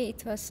for me,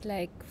 it was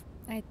like,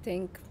 I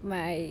think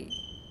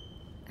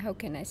how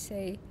can I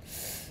say?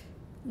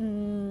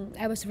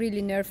 I was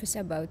really nervous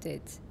about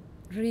it.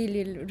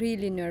 Really,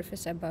 really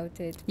nervous about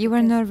it. You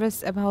were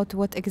nervous about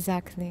what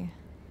exactly?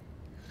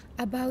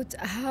 About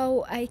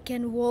how I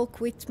can walk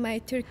with my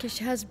Turkish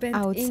husband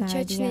in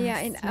Chechnya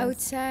and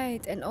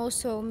outside, and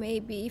also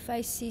maybe if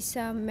I see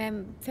some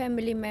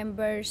family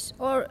members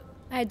or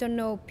I don't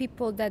know,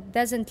 people that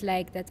doesn't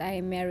like that I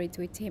am married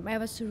with him. I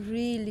was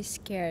really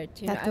scared.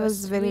 That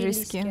was very really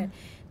risky. Scared.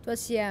 It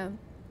was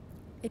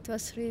it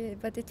was really,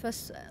 but it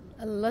was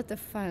a lot of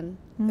fun.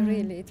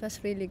 Really, it was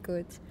really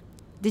good.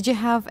 Did you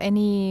have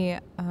any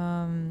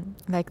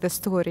like the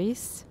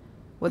stories?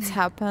 What's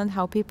happened,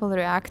 how people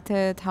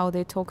reacted, how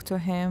they talked to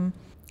him?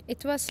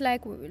 It was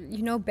like,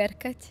 you know,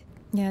 Berkat?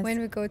 Yes.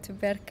 When we go to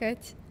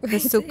Berkat. The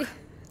souk.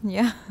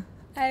 Yeah.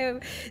 I am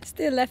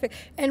still laughing.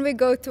 And we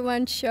go to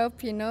one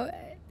shop, you know.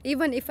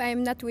 Even if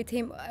I'm not with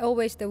him,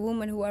 always the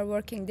women who are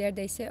working there,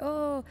 they say,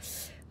 oh,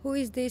 who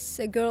is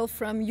this girl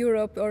from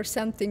Europe or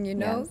something, you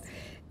know?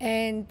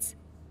 Yes.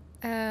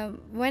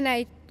 And when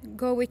I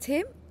go with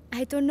him,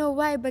 I don't know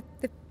why, but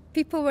the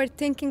people were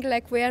thinking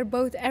like we are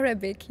both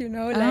Arabic, you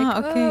know,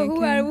 like,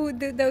 who are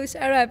those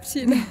Arabs,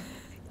 you know?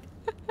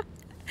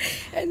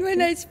 And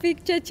when I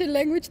speak Chechen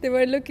language, they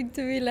were looking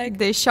to me like...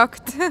 They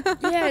shocked.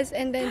 Yes,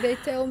 and then they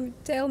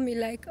tell me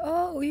like,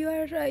 oh, you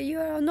are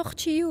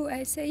Nokhchiyu.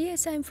 I say,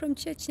 yes, I'm from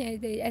Chechnya.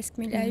 They ask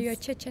me, are you a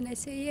Chechen? I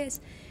say,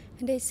 yes.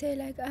 And they say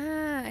like,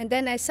 and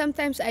then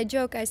sometimes I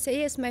joke, I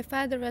say, yes, my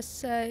father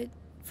was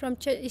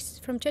is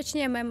from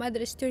Chechnya, my mother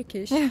is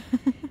Turkish.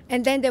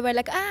 And then they were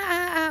like,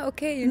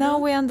 okay. Now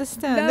we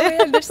understand. Now we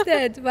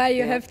understand why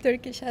you have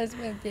Turkish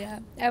husband. Yeah,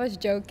 I was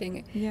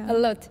joking a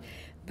lot.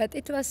 But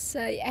it was,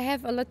 I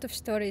have a lot of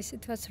stories.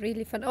 It was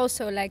really fun.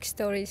 Also like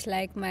stories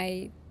like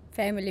my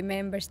family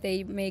members,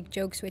 they make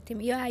jokes with him.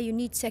 Yeah, you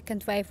need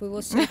second wife. We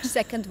will search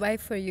second wife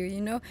for you,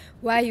 you know.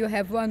 Why you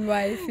have one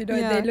wife, you know.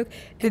 They look.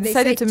 They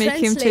decided to make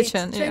him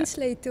Chechen.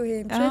 Translate to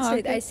him.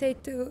 Translate. Okay.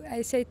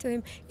 I say to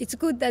him, it's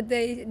good that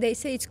they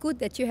say it's good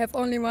that you have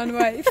only one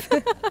wife.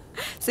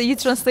 So you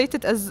translate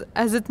it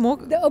as it more...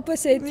 The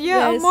opposite.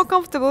 Yeah, yes. More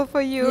comfortable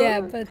for you.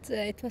 Yeah, but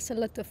it was a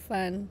lot of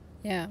fun.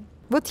 Yeah.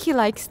 What he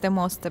likes the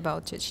most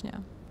about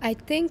Chechnya? I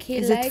think he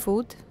likes... Is it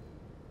food?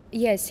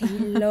 Yes, he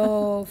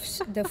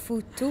loves the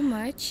food too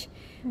much.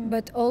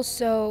 But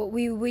also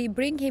we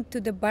bring him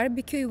to the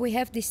barbecue. We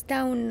have this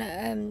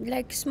town,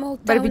 like small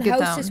town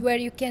houses where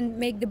you can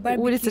make the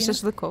barbecue.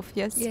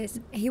 Yes. Yes.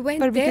 He went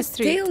barbecue there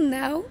street. Till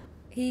now.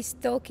 He's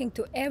talking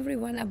to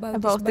everyone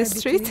about this this barbecue.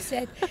 street? He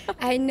said,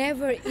 I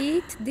never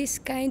eat this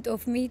kind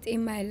of meat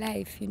in my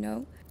life, you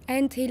know.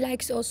 And he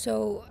likes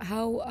also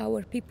how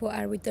our people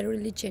are with the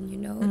religion, you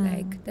know,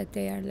 like that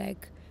they are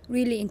like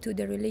really into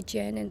the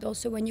religion. And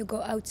also when you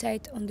go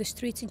outside on the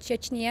streets in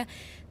Chechnya,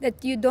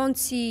 that you don't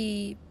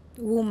see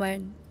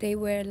women. They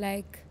wear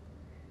like,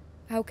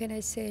 how can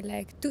I say,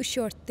 like too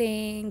short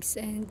things.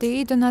 And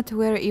they do not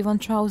wear even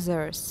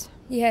trousers.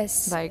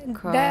 Yes. Like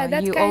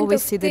that you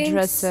always see the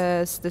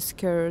dresses, the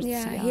skirts.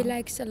 Yeah, he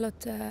likes a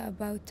lot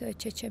about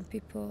Chechen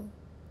people.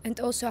 And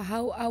also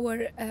how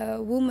our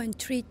women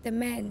treat the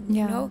men,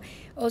 you know.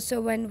 Also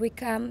when we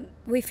come,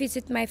 we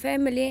visit my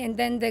family, and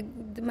then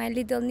my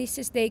little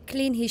nieces, they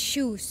clean his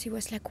shoes. He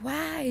was like,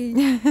 why?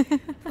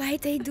 Why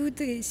they do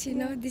this? You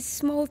know, these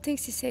small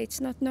things. He say it's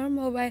not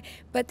normal. Why?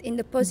 But in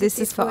the positive way. This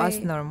is for us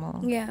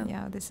normal. Yeah.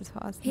 Yeah, this is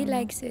for us He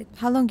likes it.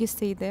 How long you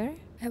stay there?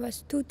 I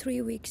was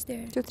 2-3 weeks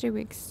there. 2-3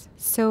 weeks.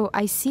 So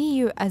I see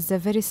you as a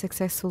very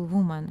successful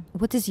woman.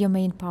 What is your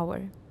main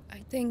power? I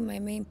think my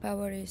main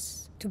power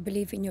is to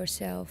believe in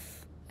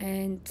yourself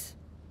and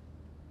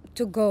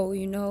to go,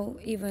 you know,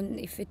 even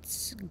if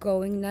it's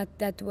going not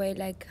that way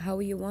like how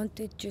you want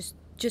it,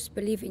 just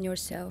believe in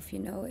yourself, you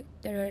know.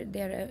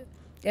 There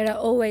are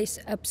always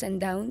ups and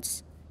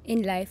downs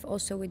in life,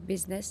 also with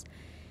business.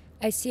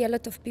 I see a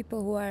lot of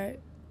people who are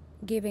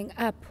giving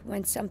up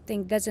when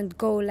something doesn't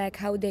go like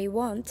how they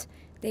want.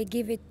 They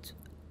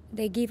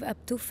give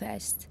up too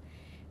fast.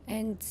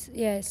 And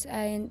yes,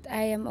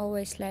 I am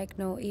always like,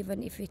 no,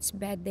 even if it's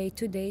bad day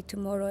today,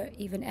 tomorrow,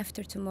 even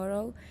after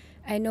tomorrow,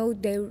 I know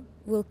there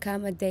will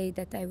come a day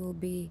that I will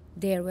be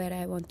there where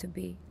I want to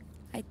be.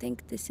 I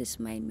think this is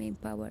my main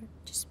power,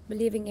 just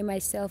believing in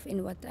myself,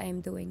 in what I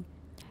am doing.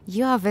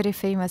 You are very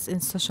famous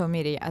in social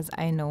media, as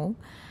I know.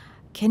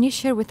 Can you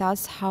share with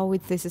us how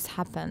this has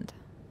happened?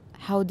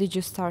 How did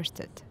you start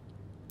it?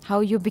 How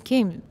you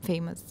became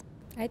famous?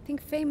 I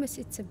think famous,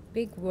 it's a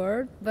big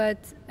word, but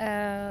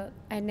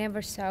I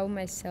never saw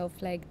myself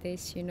like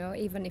this, you know.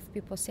 Even if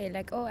people say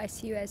like, oh, I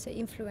see you as an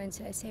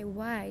influencer, I say,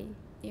 why?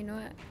 You know,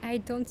 I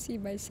don't see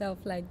myself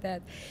like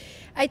that.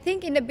 I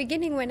think in the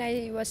beginning when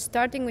I was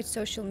starting with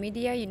social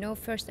media, you know,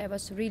 first I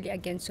was really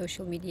against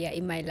social media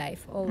in my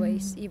life,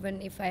 always. Even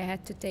if I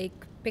had to take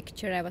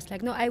picture, I was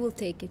like, no, I will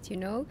take it, you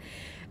know.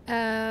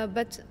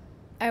 But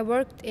I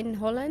worked in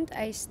Holland.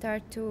 I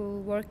started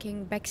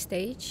working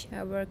backstage.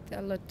 I worked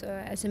a lot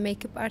as a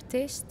makeup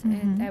artist,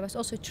 and I was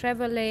also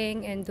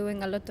traveling and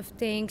doing a lot of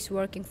things,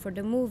 working for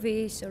the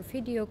movies or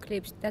video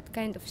clips, that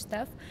kind of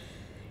stuff.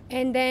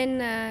 And then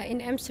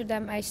in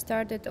Amsterdam, I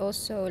started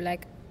also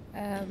like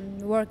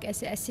work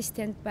as an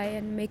assistant by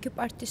a makeup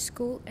artist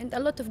school. And a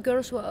lot of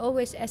girls were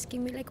always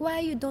asking me like, why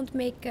you don't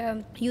make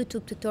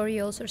YouTube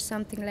tutorials or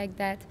something like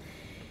that.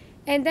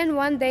 And then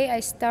one day I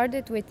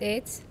started with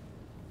it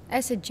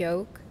as a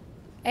joke,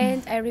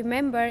 and I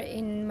remember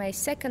in my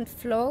second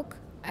vlog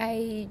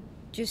I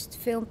just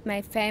filmed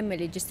my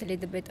family just a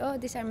little bit. Oh,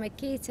 these are my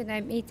kids and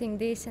I'm eating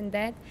this and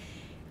that.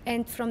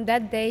 And from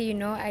that day, you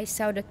know, I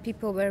saw that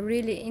people were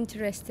really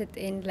interested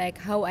in like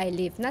how I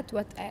live, not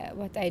what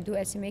I do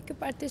as a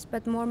makeup artist,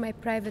 but more my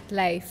private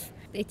life.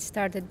 It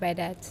started by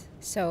that.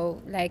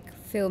 So like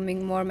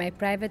filming more my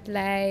private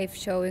life,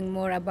 showing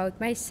more about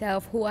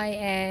myself, who I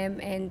am,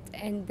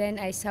 and then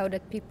I saw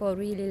that people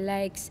really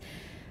likes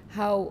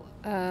how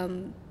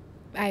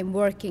I'm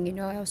working, you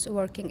know. I was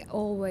working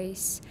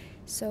always,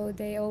 so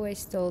they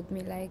always told me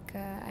like,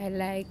 I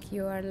like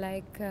you are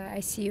like,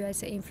 I see you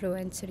as an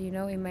influencer, you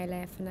know, in my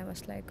life. And I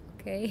was like,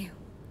 okay.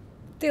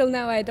 Till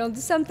now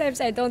sometimes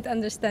I don't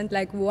understand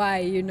like why,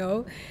 you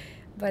know,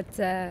 but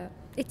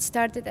it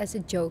started as a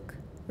joke,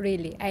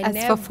 really. I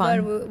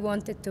never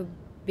wanted to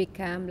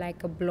become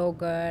like a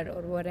blogger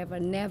or whatever,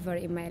 never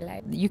in my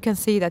life. You can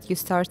see that you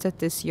started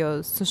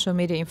your social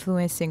media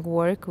influencing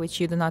work, which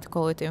you do not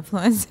call it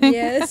influencing.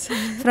 Yes.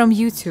 From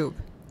YouTube.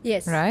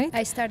 Yes. Right?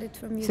 I started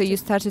from YouTube. So you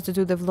started to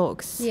do the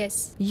vlogs.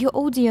 Yes. Your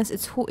audience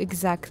is who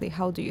exactly?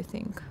 How do you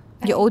think?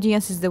 Your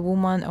audience is the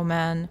woman or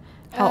man?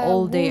 How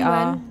old they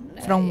are,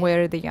 woman, from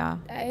where they are.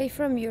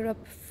 From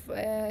Europe,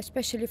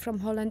 especially from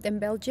Holland and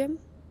Belgium.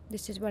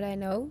 This is what I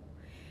know.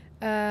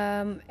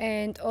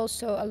 And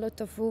also a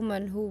lot of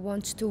women who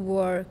wants to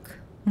work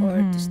or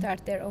to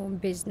start their own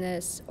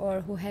business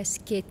or who has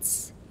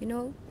kids, you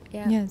know.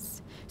 Yeah.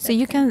 Yes. So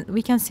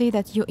we can say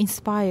that you're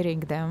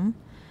inspiring them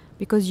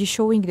because you're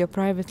showing their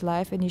private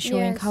life and you're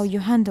showing how you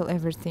handle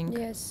everything.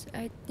 Yes,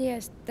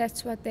 yes,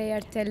 that's what they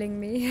are telling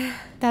me.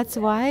 That's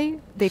why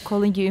they're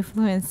calling you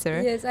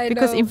influencer. Yes, I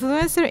because know.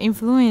 influencer,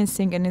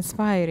 influencing and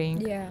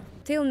inspiring. Yeah.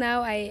 Till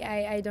now,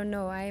 I don't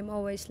know. I'm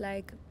always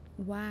like,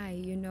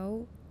 why, you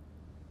know?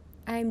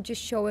 I'm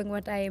just showing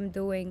what I am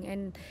doing.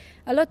 And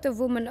a lot of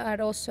women are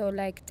also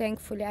like,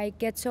 thankfully, I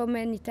get so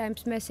many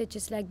times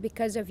messages like,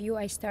 because of you,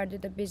 I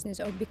started a business,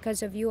 or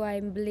because of you,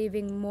 I'm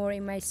believing more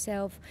in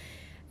myself.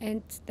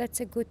 And that's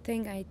a good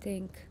thing, I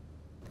think.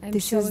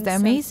 This is the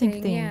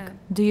amazing thing. Yeah.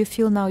 Do you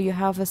feel now you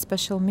have a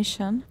special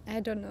mission? I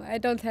don't know. I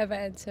don't have an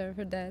answer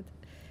for that.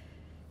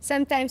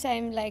 Sometimes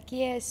I'm like,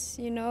 yes,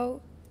 you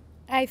know,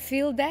 I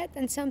feel that,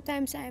 and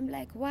sometimes I'm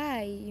like,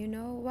 why, you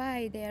know,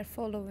 why they are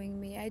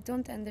following me? I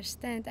don't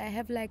understand. I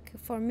have like,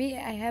 for me,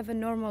 I have a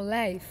normal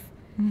life.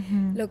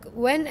 Look,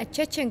 when a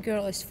Chechen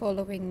girl is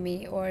following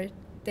me, or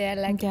they're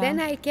like, then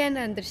I can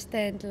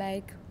understand,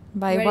 like,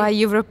 why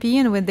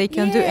European when they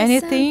can do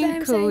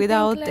anything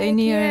without like,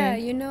 any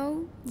you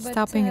know,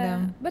 stopping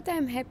them. But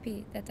I'm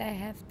happy that I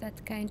have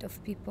that kind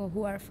of people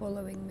who are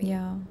following me.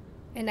 Yeah.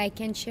 And I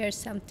can share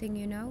something,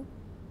 you know.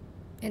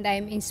 And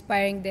I'm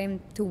inspiring them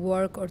to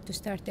work or to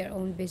start their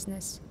own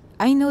business.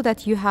 I know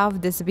that you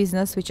have this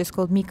business which is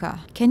called Mikah.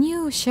 Can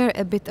you share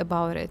a bit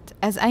about it?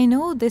 As I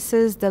know, this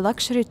is the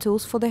luxury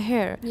tools for the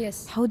hair.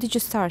 Yes. How did you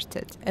start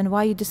it? And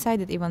why you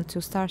decided even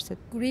to start it?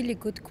 Really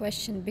good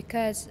question,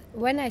 because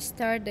when I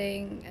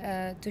started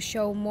to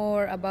show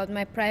more about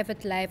my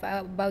private life,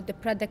 about the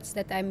products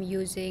that I'm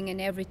using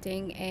and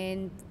everything,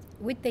 and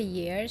with the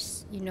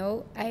years, you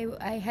know,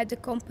 I had a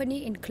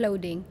company in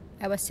clothing.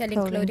 I was selling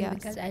clothing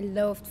because I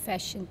loved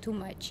fashion too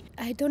much.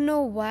 I don't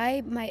know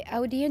why my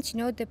audience, you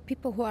know, the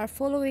people who are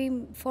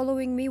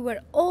following me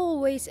were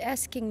always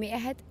asking me. I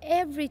had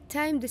every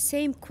time the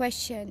same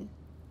question.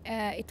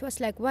 It was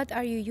like, what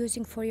are you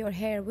using for your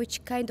hair?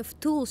 Which kind of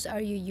tools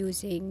are you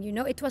using? You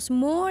know, it was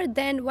more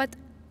than what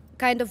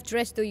kind of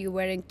dress do you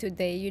wearing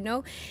today, you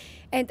know?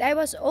 And I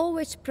was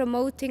always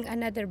promoting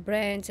another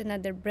brands. And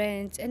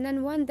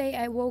then one day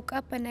I woke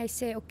up and I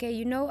say, okay,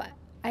 you know,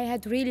 I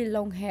had really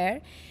long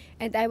hair.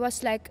 And I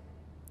was like,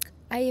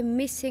 I am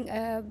missing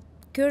a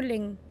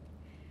curler,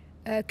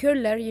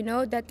 you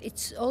know, that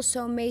it's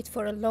also made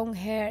for a long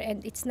hair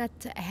and it's not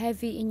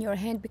heavy in your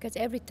hand, because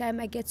every time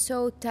I get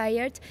so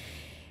tired.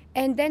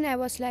 And then I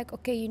was like,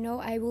 okay, you know,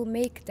 I will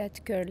make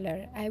that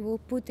curler. I will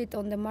put it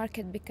on the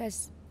market,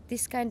 because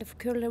this kind of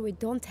curler we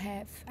don't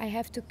have. I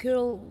have to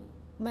curl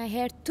my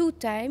hair 2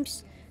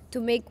 times to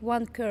make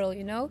one curl,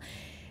 you know.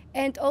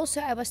 And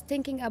also I was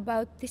thinking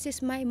about, this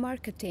is my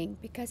marketing,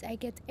 because I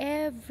get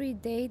every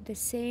day the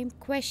same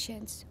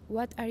questions.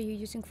 What are you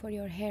using for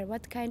your hair?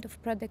 What kind of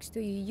products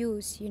do you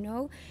use, you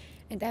know?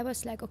 And I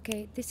was like,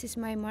 okay, this is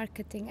my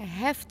marketing. I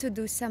have to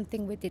do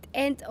something with it.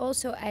 And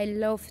also I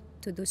love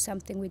to do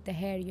something with the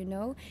hair, you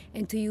know,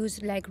 and to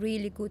use like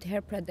really good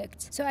hair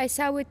products. So I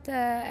saw it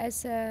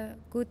as a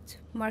good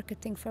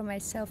marketing for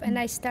myself. And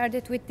I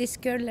started with this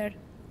curler.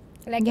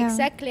 Like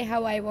exactly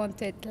how I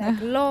wanted,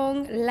 like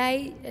long,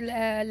 light,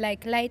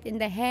 like light in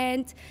the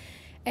hand,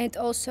 and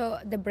also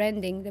the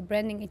branding. The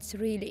branding, it's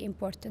really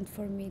important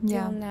for me.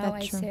 Till now,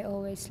 I say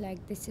always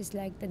like, this is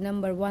like the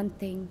 #1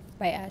 thing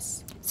by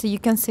us. So you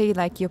can say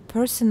like your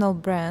personal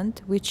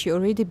brand, which you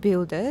already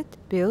built,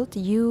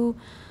 you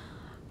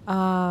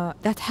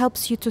that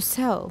helps you to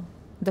sell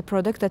the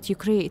product that you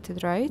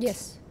created, right?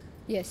 Yes.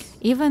 Yes.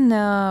 Even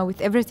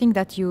with everything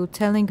that you're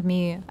telling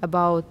me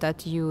about,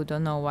 that you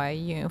don't know why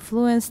you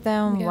influence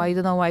them, why you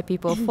don't know why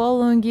people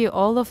following you,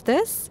 all of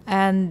this.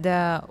 And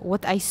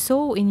what I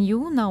saw in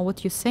you now,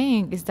 what you're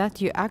saying is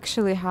that you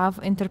actually have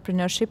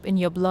entrepreneurship in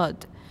your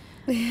blood.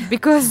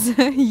 Because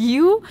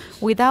you,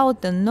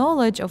 without the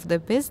knowledge of the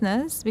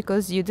business,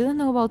 because you didn't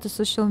know about the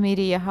social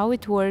media, how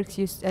it works,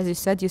 as you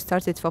said, you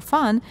started for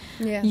fun,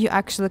 you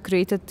actually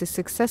created the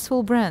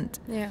successful brand.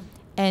 Yeah.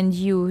 And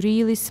you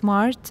really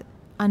smart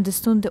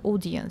understood the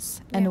audience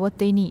and what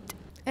they need.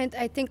 And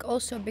I think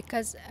also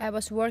because I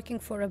was working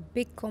for a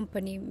big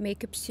company,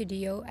 makeup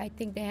studio. I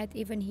think they had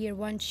even here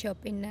one shop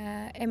in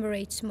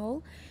Emirates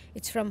Mall.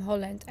 It's from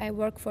Holland. I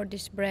work for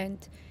this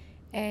brand,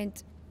 and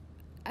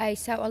I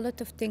saw a lot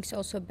of things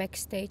also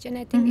backstage. And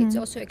I think it's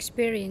also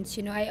experience.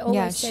 You know, I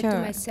always said to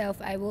myself,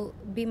 I will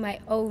be my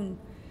own.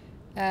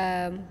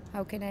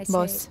 How can I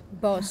say?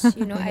 Boss.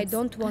 You know, I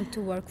don't want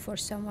to work for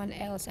someone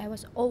else. I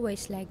was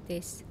always like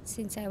this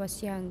since I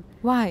was young.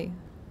 Why?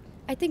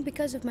 I think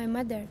because of my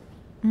mother.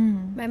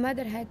 My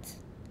mother had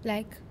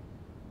like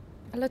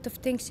a lot of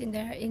things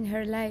in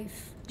her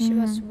life. She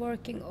was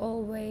working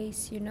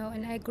always, you know,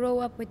 and I grew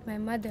up with my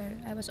mother.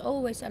 I was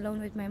always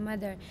alone with my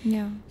mother.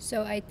 Yeah.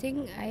 So I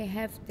think I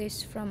have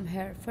this from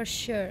her for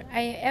sure.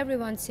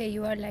 Everyone say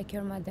you are like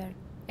your mother,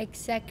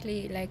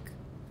 exactly like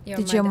your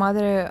mother. Did your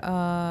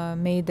mother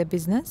made a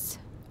business?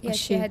 Yeah,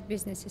 she had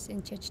businesses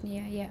in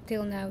Chechnya. Yeah,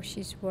 till now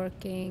she's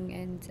working,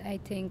 and I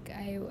think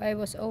I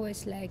was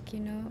always like,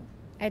 you know,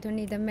 I don't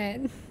need a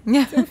man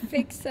to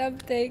fix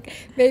something.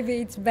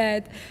 Maybe it's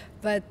bad,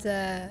 but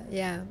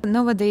yeah.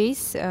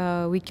 Nowadays,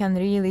 we can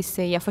really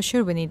say, yeah, for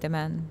sure we need a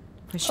man,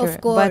 for sure.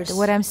 Of course. But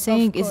what I'm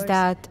saying is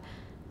that,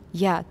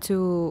 yeah,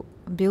 to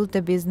build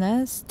the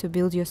business, to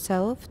build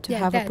yourself, to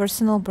have a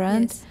personal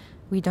brand, yes.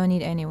 We don't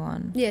need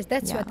anyone. Yes,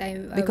 that's what I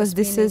because was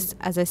this meaning. is,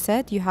 as I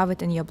said, you have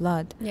it in your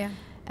blood. Yeah.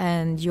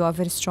 And you are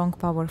very strong,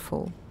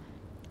 powerful.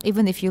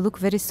 Even if you look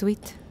very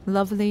sweet,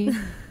 lovely,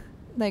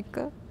 like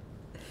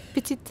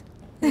petite.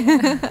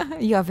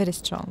 You are very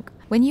strong.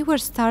 When you were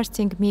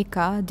starting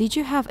Mikah, did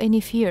you have any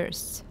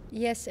fears?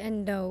 Yes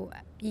and no.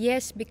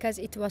 Yes, because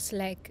it was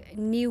like a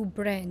new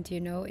brand,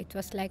 you know. It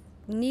was like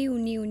new.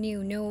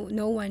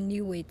 No one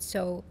knew it.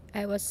 So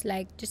I was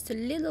like just a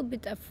little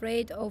bit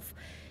afraid of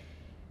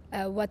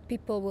what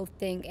people will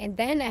think. And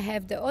then I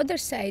have the other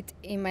side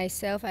in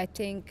myself. I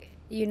think,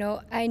 you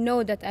know, I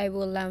know that I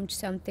will launch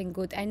something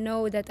good. I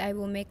know that I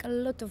will make a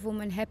lot of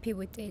women happy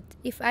with it.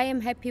 If I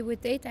am happy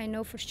with it, I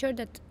know for sure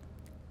that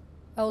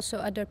also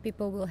other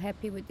people will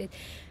happy with it.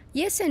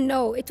 Yes and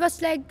no. It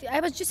was like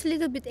I was just a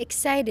little bit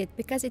excited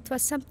because it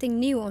was something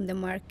new on the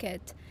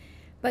market.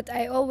 But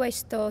I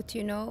always thought,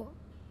 you know,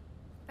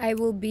 I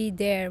will be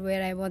there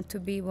where I want to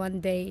be one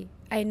day.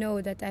 I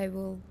know that I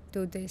will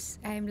do this.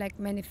 I am like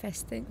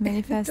manifesting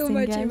too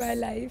much in my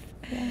life.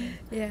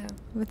 Yeah.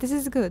 But this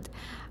is good.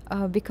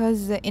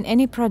 Because in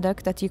any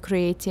product that you're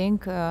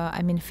creating,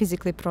 I mean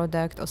physically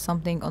product or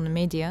something on the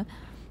media,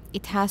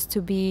 it has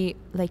to be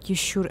like you're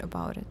sure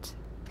about it.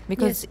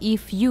 Because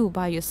if you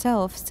by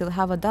yourself still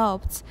have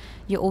doubts,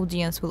 your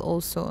audience will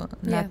also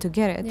not to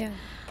get it.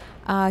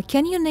 Yeah.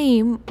 Can you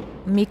name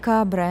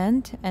Mikah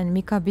brand and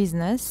Mikah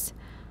business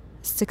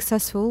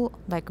successful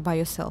like by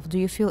yourself? Do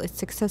you feel it's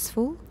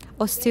successful?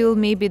 Or still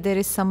maybe there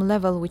is some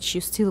level which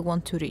you still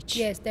want to reach?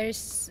 Yes, there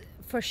is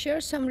for sure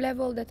some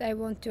level that I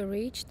want to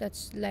reach.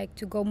 That's like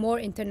to go more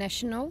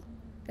international.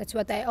 That's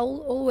what I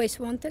always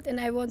wanted, and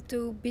I want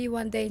to be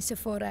one day in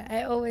Sephora.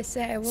 I always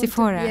say I want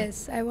Sephora. to,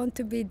 yes, I want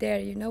to be there,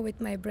 you know,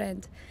 with my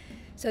brand.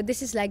 So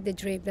this is like the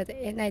dream.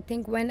 And I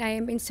think when I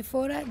am in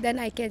Sephora, then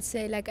I can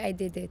say like I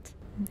did it.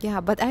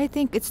 Yeah, but I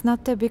think it's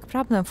not a big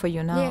problem for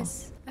you now.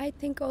 Yes, I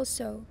think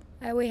also.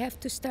 We have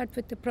to start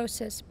with the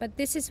process. But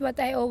this is what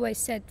I always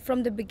said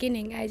from the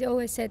beginning. I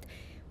always said,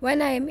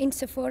 when I am in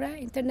Sephora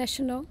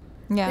International,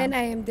 then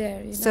I am there.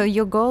 You know? So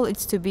your goal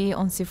is to be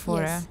on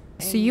Sephora.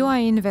 Yes. So you are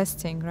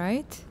investing,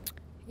 right?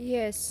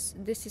 Yes,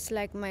 this is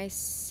like my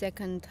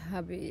second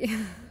hobby.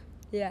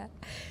 Yeah.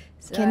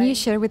 So Can you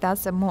share with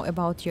us more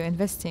about your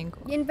investing?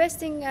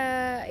 Investing,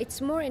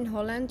 it's more in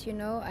Holland, you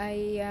know.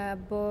 I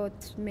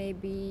bought,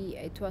 maybe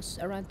it was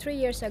around 3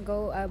 years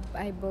ago,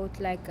 I bought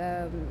like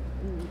a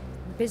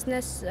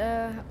business,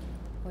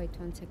 wait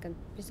 1 second,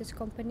 business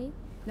company?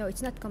 No,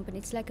 it's not company,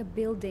 it's like a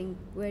building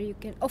where you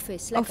can,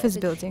 office. Like office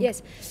building.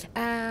 Yes.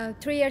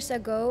 3 years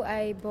ago,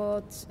 I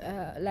bought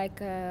like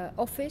a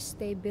office.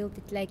 They built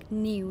it like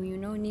new, you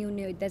know, new.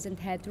 It doesn't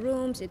have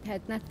rooms, it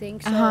had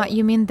nothing. So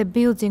You mean the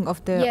building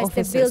of the offices?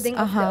 Yes, the building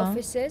of the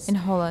offices. In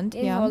Holland,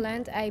 In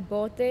Holland, I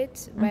bought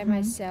it by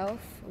myself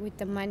with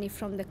the money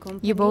from the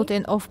company. You bought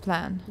it off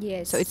plan?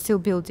 Yes. So it's still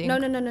building?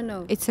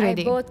 No. It's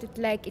ready? I bought it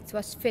like it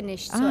was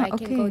finished, so I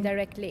can go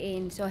directly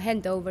in. So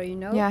handover, you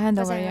know? Yeah,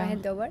 handover,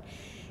 handover.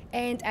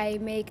 And I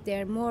make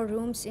there more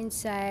rooms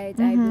inside.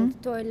 I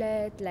built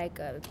toilet, like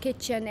a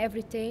kitchen,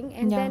 everything.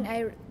 And then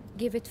I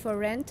give it for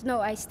rent.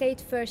 No, I stayed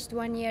first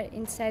 1 year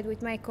inside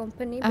with my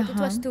company, but it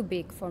was too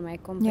big for my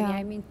company.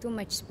 I mean, too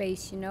much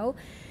space, you know.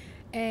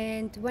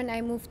 And when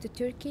I moved to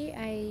Turkey,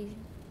 I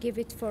give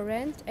it for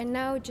rent. And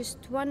now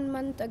just 1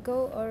 month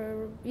ago,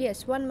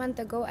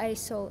 I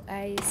sell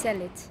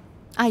it.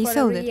 You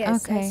sold it?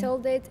 Yes, okay. I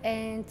sold it,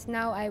 and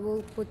now I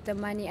will put the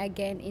money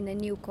again in a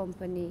new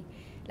company,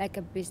 like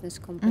a business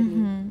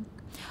company.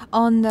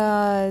 On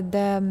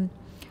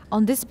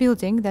this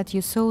building that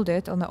you sold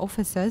it, on the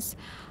offices,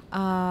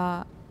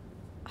 how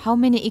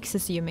many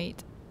X's you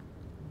made?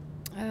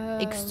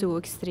 X2,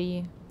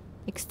 X3,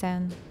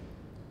 X10?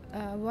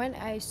 When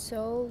I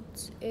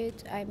sold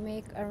it, I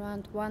make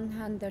around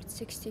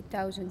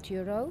 160,000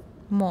 euro.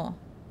 More?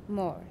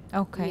 More.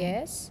 Okay.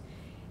 Yes.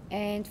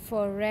 And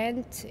for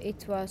rent,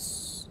 it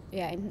was,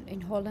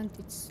 in Holland,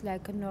 it's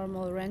like a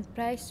normal rent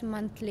price.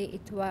 Monthly,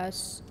 it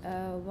was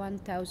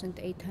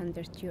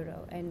 1,800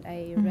 euro. And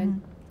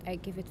I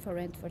give it for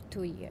rent for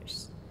 2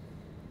 years.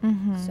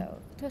 So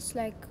it was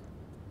like...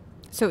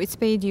 So it's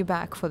paid you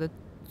back for the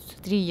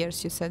 3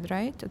 years, you said,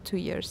 right? Or 2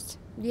 years?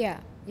 Yeah,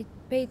 it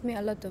paid me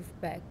a lot of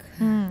back.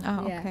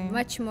 Okay.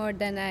 Much more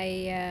than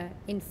I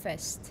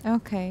invest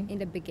in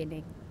the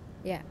beginning.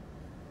 Yeah.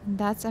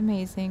 That's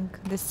amazing.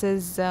 This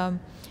is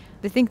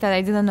the thing that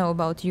I didn't know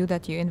about you,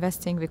 that you're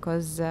investing,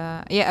 because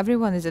yeah,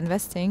 everyone is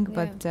investing,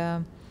 but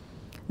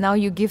now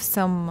you give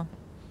some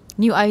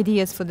new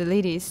ideas for the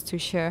ladies to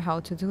share how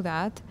to do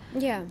that.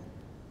 Yeah.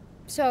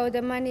 So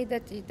the money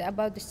that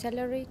about the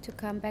salary, to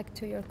come back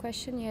to your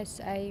question,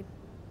 yes, I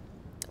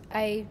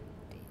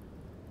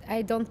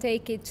don't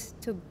take it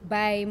to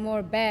buy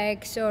more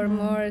bags or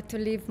more to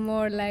live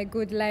more like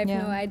good life.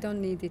 No, I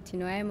don't need it. You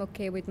know, I'm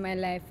okay with my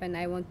life, and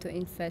I want to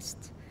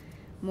invest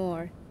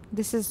more.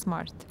 This is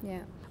smart. Yeah.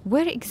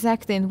 Where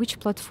exactly, in which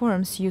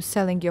platforms you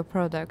selling your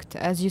product?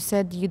 As you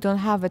said, you don't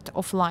have it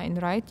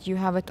offline, right? You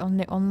have it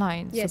only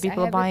online. Yes, so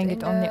people are buying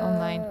it only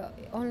online.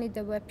 Only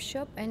the web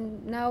shop,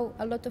 and now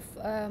a lot of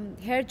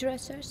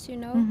hairdressers, you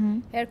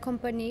know, hair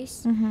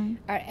companies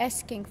are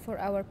asking for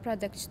our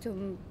products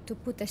to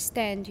put a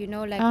stand, you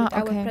know, like with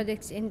our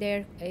products in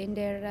their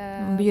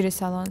beauty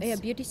salons. Yeah,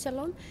 beauty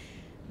salon.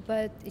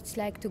 But it's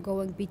like to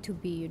going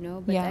B2B, you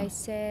know. But I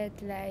said,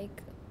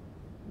 like,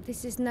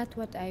 this is not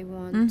what I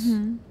want.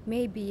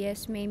 Maybe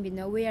yes, maybe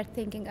no. We are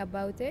thinking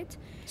about it.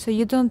 So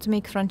you don't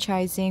make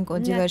franchising or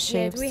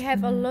dealerships? We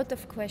have a lot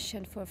of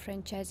questions for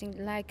franchising,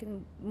 like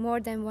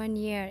more than 1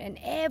 year. And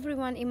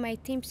everyone in my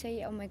team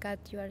say, oh my God,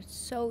 you are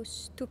so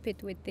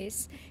stupid with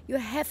this. You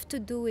have to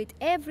do it.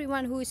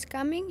 Everyone who is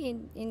coming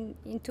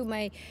into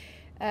my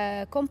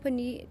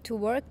company to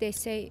work, they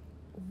say,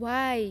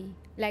 why?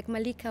 Like,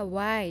 Malika,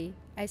 why?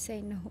 I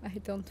say, no, I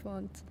don't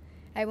want.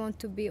 I want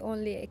to be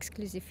only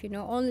exclusive, you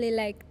know, only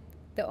like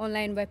the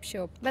online web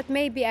shop. But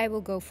maybe I will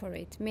go for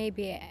it.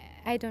 Maybe,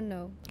 I don't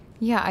know.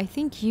 Yeah, I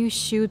think you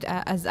should,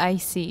 as I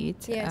see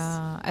it,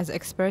 as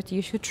expert,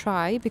 you should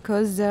try,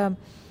 because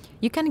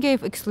you can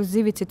give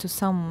exclusivity to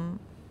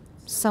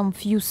some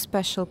few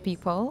special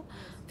people,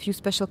 few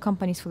special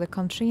companies for the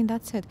country, and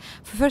that's it.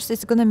 First,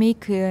 it's gonna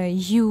make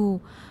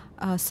you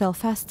sell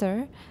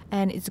faster,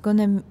 and it's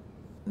gonna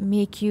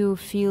make you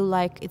feel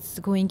like it's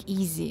going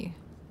easy.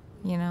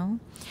 You know,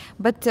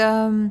 but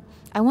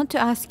I want to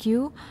ask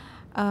you,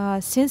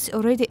 since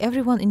already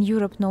everyone in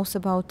Europe knows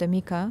about the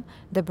Mikah,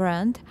 the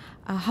brand,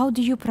 how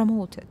do you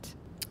promote it?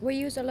 We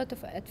use a lot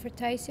of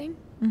advertising.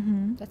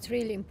 That's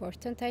really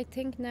important, I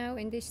think, now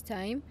in this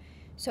time.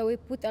 So we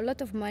put a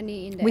lot of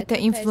money in the with the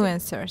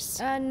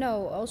influencers.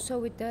 No, also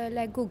with the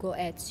like Google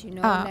ads, you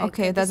know. Like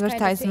okay, the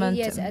advertisement,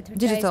 kind of advertisement,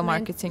 digital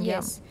marketing.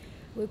 Yes,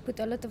 we put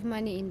a lot of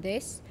money in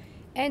this.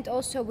 And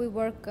also we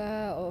work,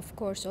 of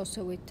course,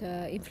 also with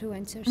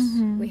influencers.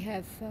 We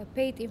have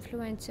paid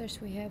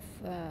influencers, we have...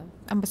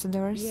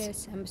 ambassadors.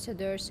 Yes,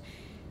 ambassadors.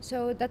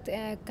 So that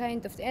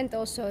kind of... And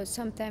also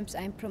sometimes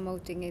I'm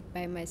promoting it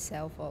by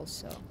myself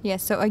also.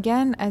 Yes, so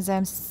again, as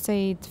I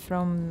said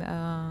from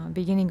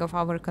beginning of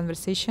our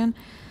conversation,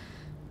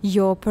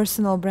 your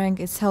personal brand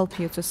is help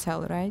you to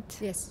sell, right?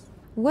 Yes.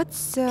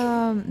 What's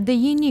the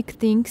unique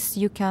things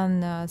you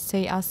can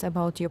say us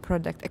about your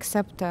product,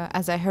 except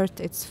as I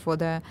heard it's for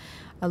the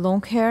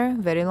long hair,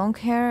 very long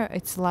hair,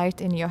 it's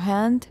light in your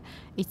hand,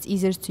 it's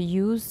easier to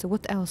use.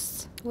 What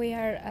else? We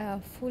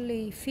are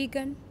fully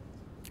vegan,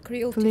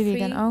 cruelty fully free.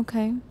 Vegan,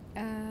 okay.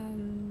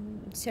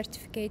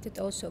 Certificated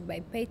also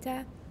by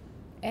PETA,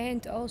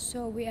 and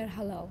also we are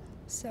halal.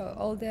 So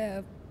all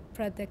the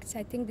products,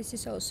 I think this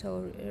is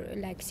also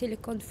like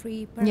silicone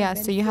free, yeah,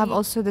 so you have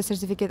also the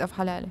certificate of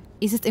halal.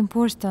 Is it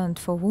important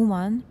for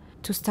woman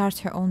to start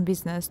her own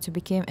business, to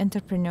become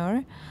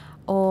entrepreneur,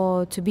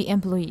 or to be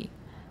employee?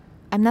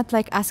 I'm not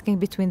like asking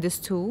between these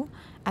two.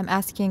 I'm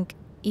asking,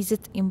 is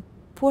it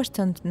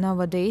important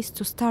nowadays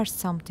to start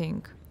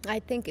something? I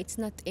think it's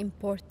not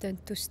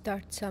important to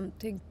start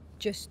something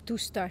just to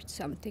start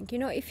something. You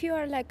know, if you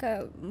are like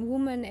a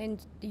woman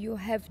and you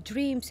have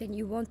dreams and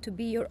you want to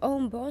be your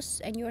own boss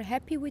and you're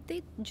happy with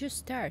it, just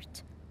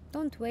start.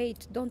 Don't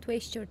wait, don't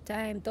waste your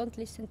time, don't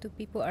listen to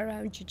people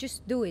around you,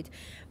 just do it.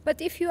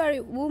 But if you are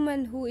a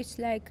woman who is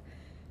like,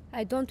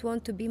 I don't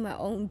want to be my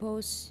own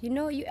boss, you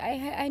know,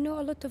 I know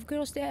a lot of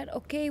girls, they are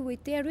okay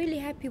with, they are really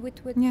happy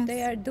with what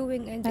they are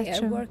doing, and they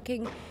are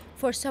working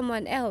for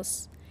someone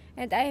else.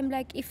 And I am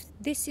like, if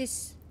this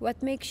is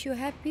what makes you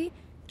happy,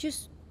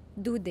 just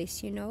do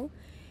this, you know.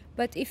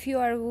 But if you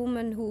are a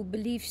woman who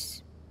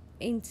believes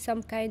in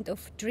some kind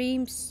of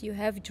dreams, you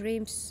have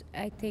dreams,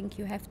 I think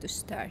you have to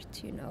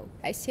start, you know.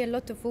 I see a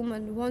lot of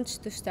women who wants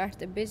to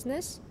start a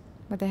business,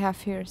 but they have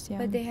fears,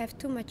 but they have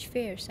too much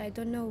fears. I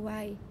don't know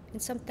why.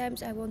 And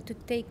sometimes I want to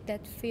take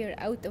that fear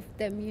out of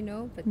them, you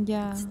know, but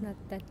it's not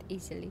that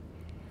easily.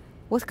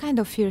 What kind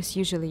of fears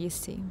usually you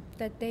see?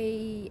 That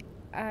they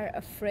are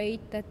afraid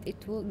that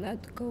it will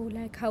not go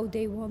like how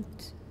they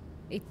want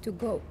it to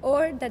go,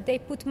 or that they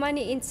put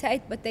money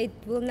inside but they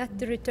will not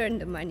return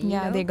the money. Yeah,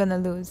 you know? They're gonna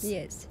lose.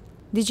 Yes.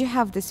 Did you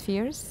have these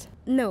fears?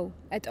 No,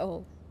 at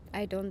all.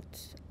 I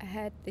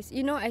had this.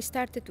 You know, I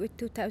started with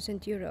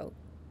 2,000 euro.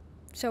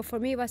 So for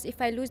me it was,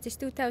 if I lose this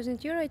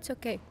 2,000 euro, it's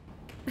okay.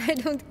 I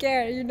don't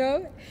care, you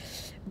know.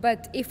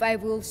 But if I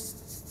will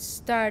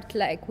start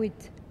like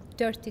with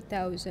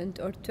 30,000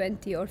 or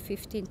 20 or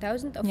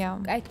 15,000,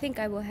 I think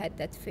I will have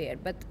that fear.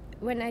 But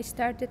when I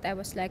started, I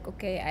was like,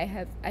 okay,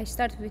 I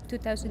started with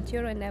 2,000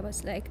 euro, and I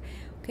was like,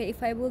 okay,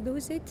 if I will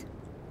lose it,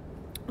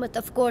 But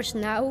of course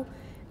now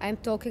I'm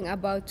talking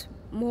about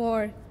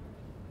more,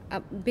 a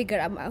bigger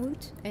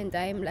amount, and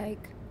I'm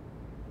like,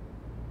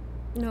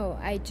 no,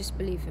 I just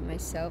believe in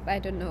myself. I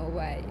don't know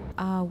why.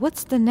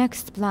 What's the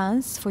next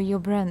plans for your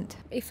brand?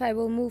 If I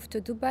will move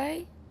to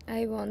Dubai,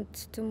 I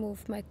want to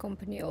move my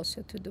company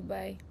also to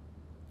Dubai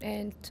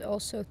and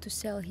also to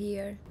sell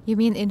here. You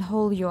mean in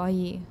whole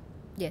UAE?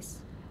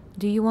 Yes.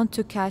 Do you want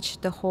to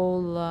catch the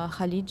whole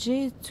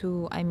Khaliji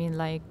to, I mean,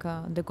 like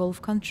the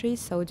Gulf countries,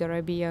 Saudi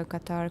Arabia,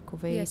 Qatar,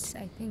 Kuwait? Yes,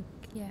 I think,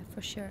 yeah,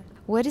 for sure.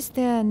 What is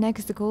the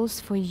next goals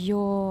for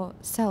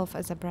yourself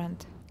as a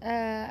brand?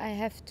 I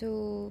have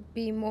to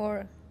be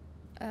more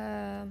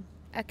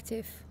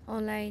active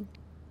online,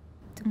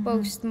 to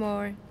post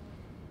more.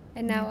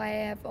 And now I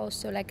have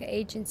also like an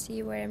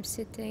agency where I'm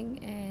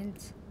sitting, and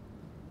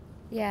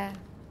yeah,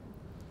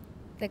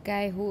 the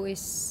guy who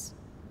is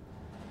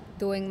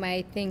doing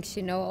my things,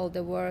 you know, all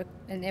the work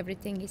and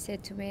everything, he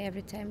said to me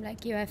every time,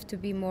 like, you have to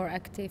be more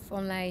active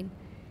online.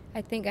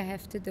 I think I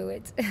have to do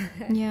it.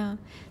 Yeah.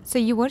 So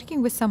you're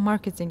working with some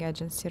marketing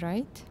agency,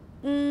 right?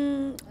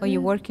 Or you're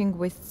working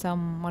with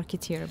some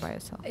marketeer by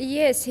yourself?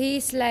 Yes,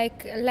 he's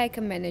like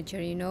a manager,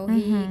 you know.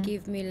 He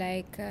gave me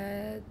like,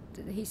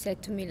 he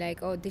said to me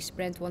like, oh, this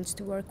brand wants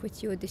to work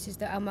with you. This is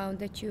the amount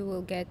that you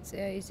will get.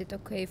 Is it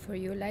okay for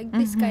you? Like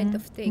this kind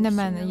of things. The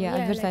man, you know? yeah,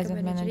 advertising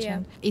like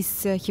management.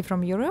 Is he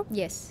from Europe?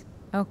 Yes.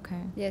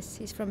 Okay. Yes,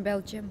 he's from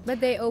Belgium.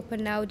 But they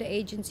open now the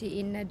agency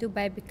in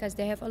Dubai because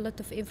they have a lot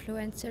of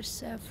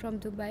influencers from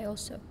Dubai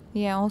also.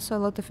 Yeah, also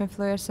a lot of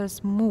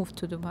influencers move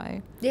to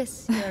Dubai.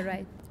 Yes, you're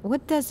right.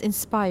 What does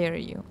inspire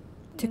you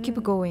to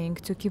keep going,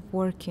 to keep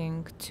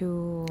working,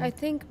 to... I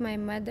think my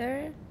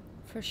mother,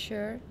 for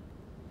sure.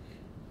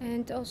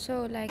 And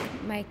also like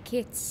my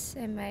kids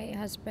and my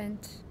husband,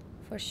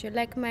 for sure.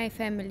 Like my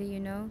family, you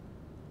know.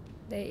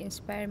 They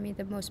inspire me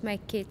the most. My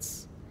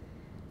kids.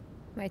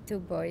 My two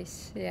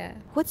boys, yeah.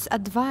 What's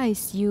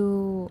advice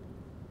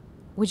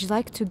would you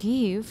like to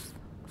give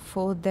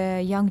for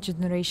the young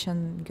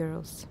generation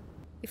girls?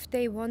 If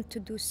they want to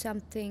do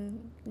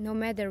something, no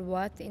matter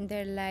what in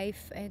their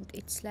life, and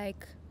it's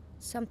like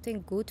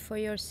something good for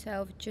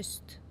yourself,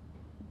 just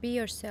be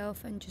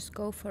yourself and just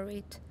go for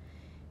it,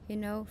 you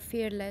know,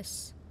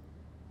 fearless.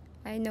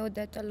 I know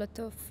that a lot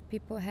of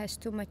people has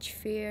too much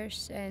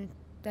fears, and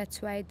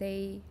that's why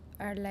they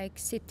are like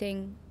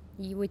sitting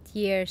with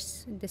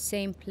years in the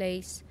same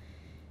place.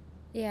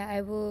 Yeah,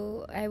 I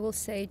will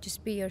say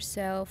just be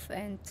yourself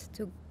and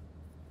to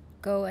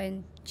go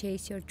and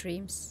chase your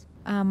dreams.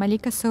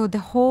 Malika, so the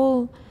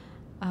whole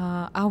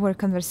our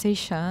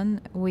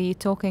conversation, we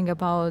talking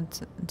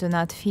about do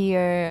not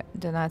fear,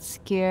 do not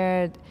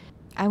scared.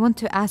 I want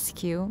to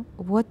ask you,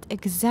 what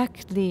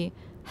exactly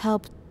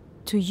helped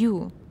to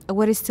you?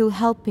 What is still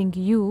helping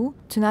you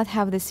to not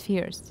have these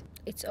fears?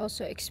 It's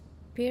also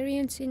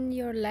experience in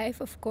your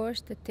life, of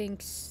course, the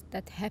things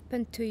that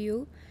happen to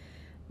you.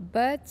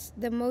 But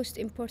the most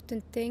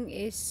important thing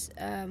is,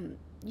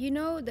 you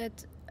know,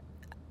 that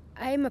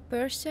I am a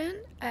person.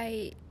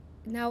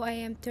 Now I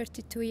am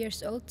 32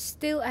 years old.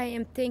 Still I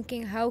am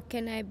thinking, how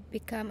can I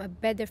become a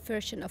better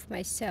version of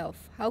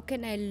myself? How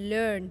can I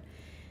learn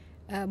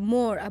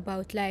more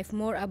about life,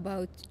 more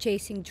about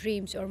chasing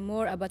dreams, or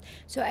more about...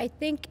 So I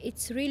think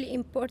it's really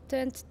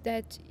important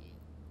that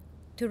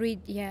to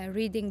read,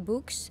 reading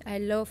books. I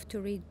love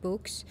to read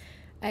books.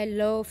 I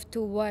love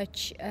to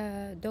watch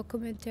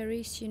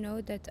documentaries, you know,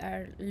 that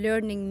are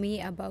learning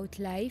me about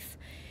life.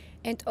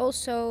 And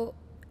also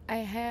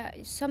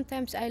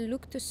sometimes I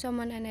look to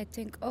someone and I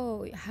think,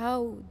 oh,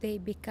 how they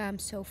become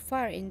so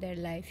far in their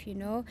life, you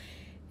know.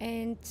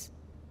 And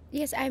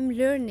yes, I'm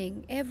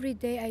learning. Every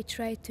day I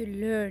try to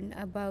learn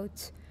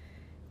about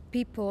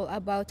people,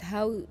 about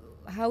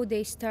how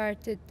they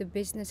started the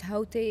business,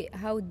 how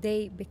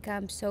they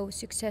become so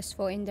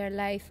successful in their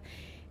life.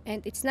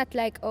 And it's not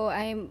like, oh,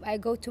 I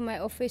go to my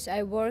office,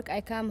 I work,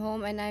 I come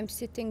home, and I'm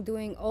sitting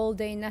doing all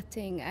day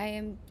nothing.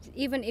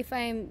 Even if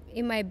I'm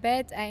in my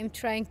bed, I am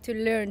trying to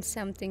learn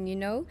something, you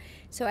know.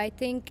 So I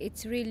think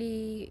it's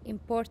really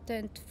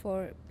important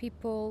for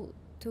people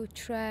to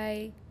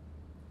try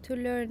to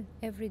learn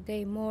every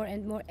day more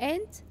and more.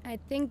 And I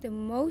think the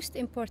most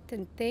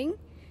important thing,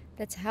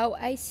 that's how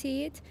I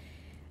see it,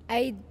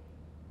 I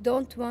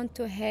don't want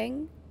to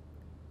hang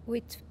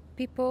with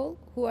people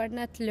who are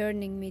not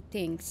learning me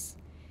things.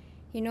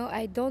 You know,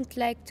 I don't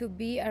like to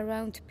be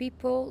around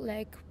people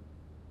like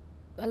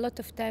a lot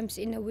of times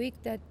in a week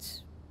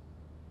that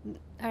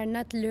are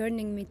not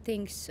learning me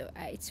things. So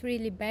it's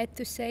really bad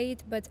to say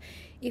it, but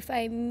if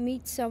I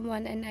meet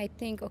someone and I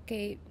think,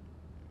 okay,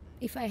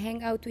 if I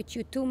hang out with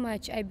you too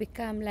much, I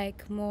become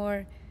like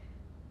more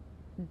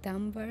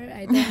dumber.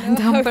 I don't know.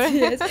 Dumber?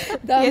 Yes,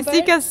 Yes,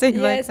 you can say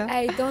yes, that.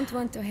 I don't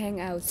want to hang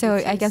out. So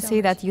with I you can so say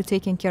much. that you're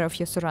taking care of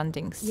your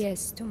surroundings.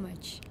 Yes, too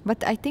much.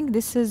 But I think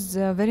this is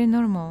very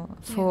normal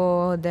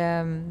for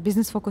the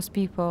business-focused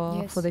people,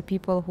 Yes. for the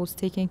people who's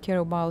taking care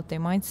about their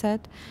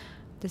mindset.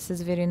 This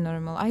is very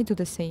normal. I do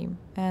the same.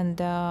 And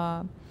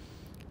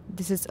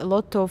this is a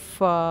lot of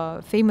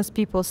famous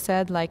people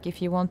said, like,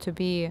 if you want to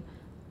be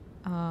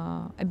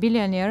a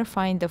billionaire,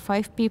 find the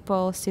 5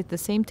 people, sit the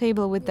same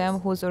table with them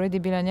who's already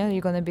billionaire,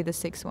 you're gonna be the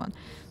 6th one.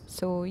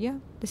 So yeah,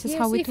 this is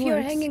how it works. If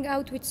you're hanging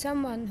out with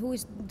someone who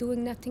is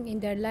doing nothing in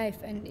their life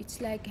and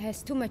it's like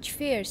has too much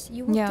fears,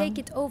 you will take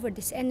it over,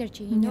 this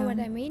energy, you know what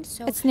I mean?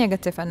 So it's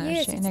negative energy.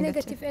 Yes, it's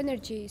negative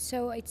energy.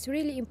 So it's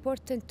really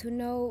important to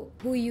know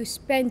who you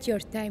spend your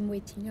time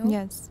with, you know?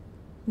 Yes,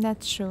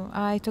 that's true.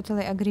 I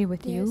totally agree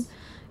with you.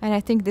 And I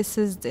think this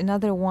is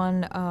another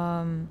one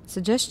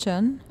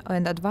suggestion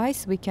and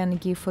advice we can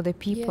give for the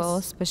people,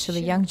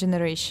 especially young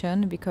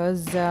generation,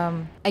 because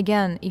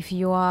again, if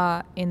you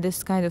are in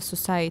this kind of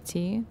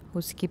society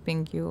who's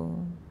keeping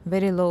you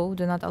very low,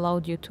 do not allow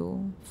you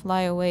to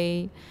fly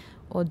away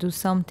or do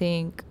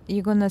something,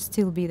 you're gonna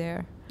still be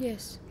there.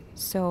 Yes.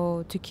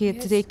 So to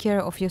take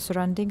care of your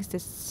surroundings,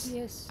 this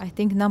I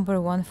think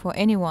 #1 for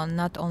anyone,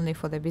 not only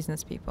for the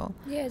business people.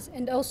 Yes,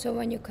 and also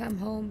when you come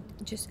home,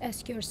 just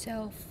ask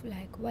yourself,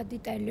 like, what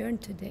did I learn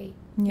today?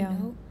 Yeah. You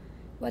know?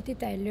 What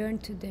did I learn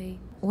today?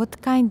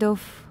 What kind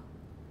of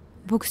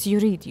books you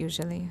read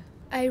usually?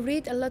 I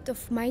read a lot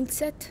of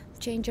mindset,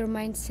 change your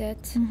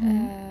mindset,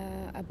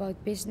 about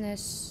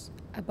business,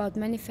 about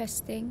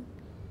manifesting,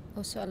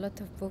 also a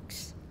lot of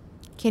books.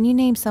 Can you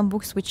name some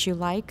books which you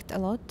liked a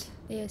lot?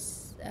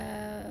 Yes,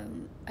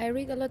 I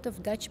read a lot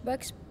of Dutch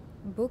books,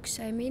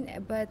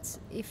 but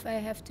if I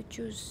have to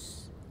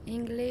choose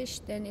English,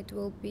 then it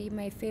will be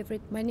my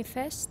favorite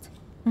Manifest,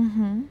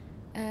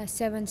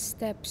 7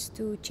 Steps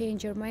to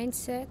Change Your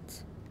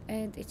Mindset,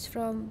 and it's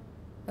from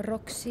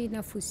Roxy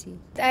Nafusi.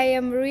 I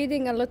am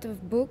reading a lot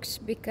of books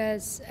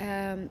because,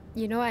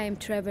 you know, I am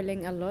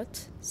traveling a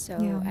lot. So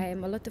I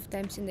am a lot of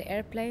times in the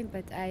airplane,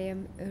 but I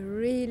am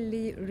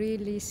really,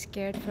 really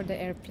scared for the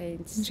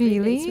airplanes.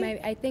 Really?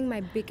 It's I think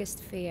my biggest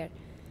fear.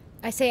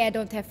 I say I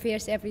don't have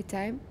fears every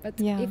time, but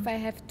if I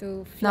have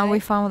to fly... Now we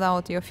found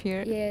out your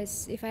fear.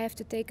 Yes, if I have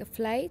to take a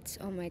flight,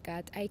 oh my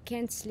God, I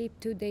can't sleep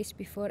 2 days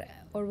before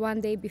or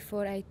 1 day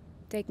before I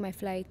take my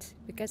flight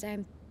because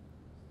I'm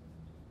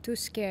too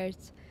scared.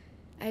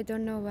 I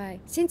don't know why.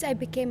 Since I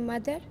became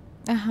mother,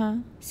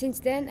 since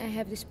then I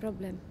have this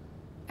problem.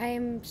 I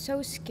am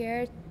so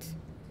scared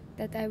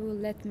that I will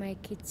let my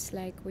kids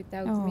like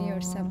without me or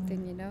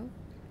something, you know?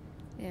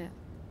 Yeah.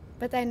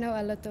 But I know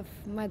a lot of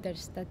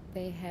mothers that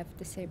they have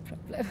the same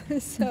problem.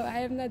 So I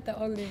am not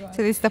the only one.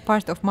 So it's the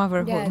part of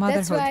motherhood.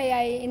 That's why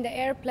in the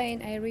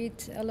airplane I read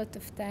a lot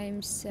of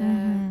times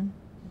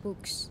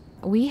books.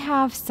 We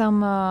have some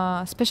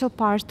special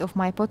part of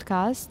my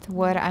podcast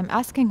where I'm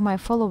asking my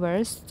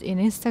followers in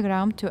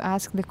Instagram to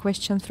ask the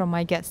questions from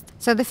my guest.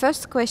 So the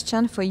first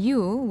question for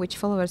you, which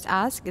followers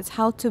ask, is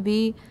how to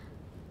be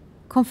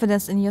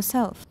confident in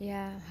yourself.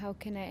 Yeah, how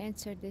can I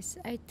answer this?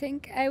 I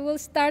think I will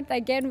start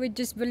again with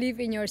just believe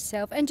in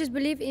yourself and just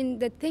believe in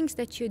the things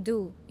that you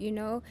do, you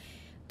know.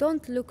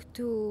 Don't look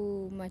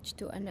too much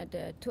to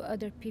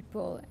other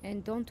people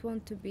and don't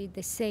want to be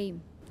the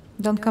same.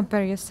 Don't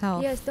compare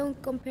yourself. Yes,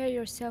 don't compare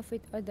yourself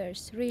with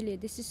others. Really,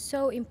 this is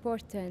so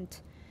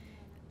important.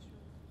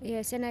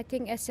 Yes, and I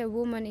think as a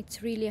woman,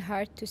 it's really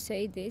hard to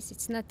say this.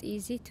 It's not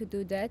easy to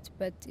do that,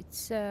 but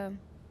it's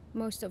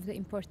most of the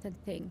important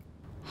thing.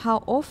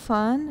 How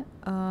often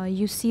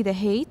you see the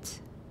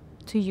hate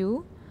to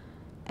you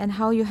and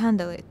how you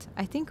handle it?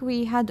 I think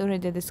we had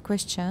already this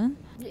question.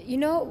 You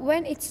know,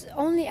 when it's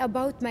only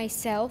about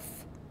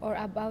myself or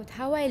about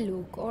how I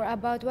look or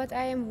about what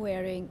I am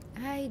wearing,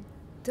 I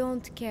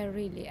don't care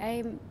really.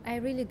 I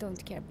really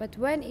don't care. But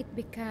when it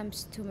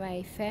becomes to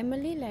my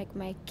family, like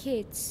my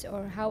kids,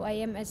 or how I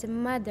am as a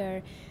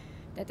mother,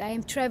 that I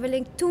am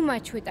traveling too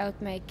much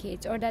without my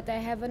kids, or that I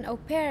have an au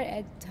pair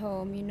at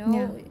home, you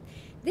know,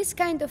 this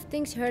kind of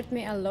things hurt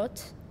me a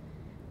lot.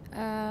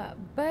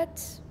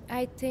 But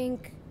I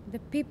think the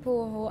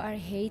people who are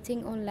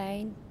hating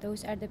online,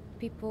 those are the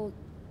people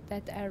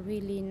that are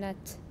really not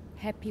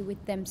happy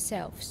with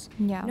themselves.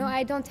 No,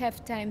 I don't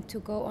have time to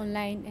go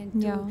online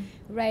and to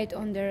write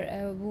under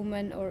a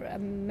woman or a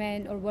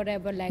man or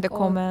whatever, like the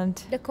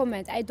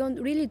comment. I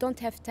really don't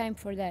have time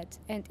for that.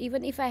 And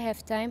even if I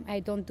have time, I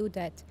don't do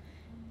that.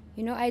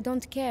 You know, I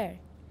don't care.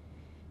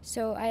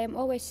 So I am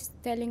always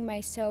telling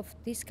myself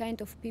these kind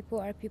of people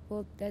are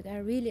people that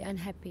are really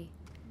unhappy.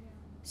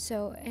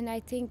 So, and I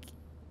think,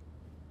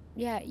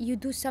 yeah, you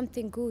do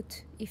something good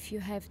if you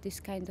have this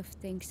kind of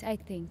things, I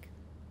think.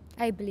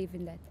 I believe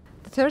in that.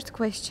 The third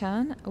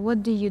question,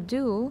 what do you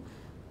do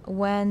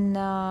when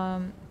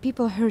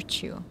people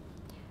hurt you?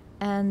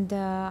 And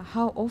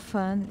how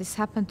often this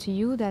happened to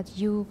you that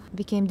you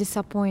became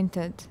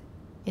disappointed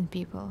in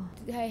people?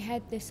 I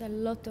had this a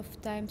lot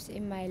of times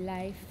in my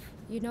life.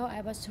 You know,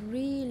 I was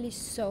really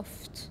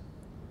soft.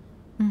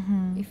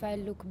 If I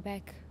look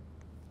back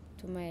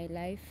to my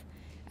life,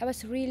 I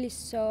was really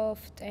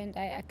soft and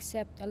I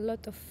accept a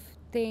lot of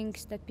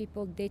things that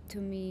people did to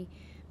me.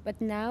 But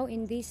now,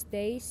 in these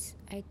days,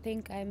 I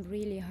think I'm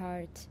really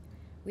hard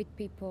with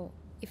people.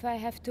 If I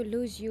have to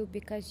lose you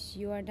because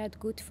you are not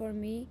good for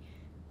me,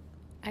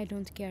 I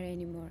don't care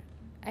anymore.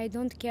 I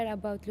don't care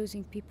about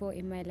losing people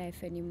in my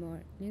life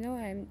anymore. You know,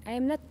 I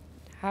am not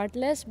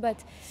heartless,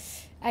 but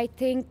I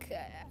think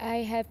I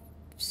have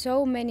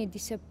so many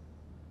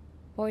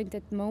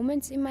disappointed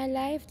moments in my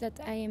life that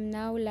I am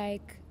now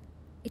like,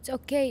 it's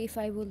okay if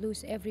I will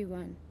lose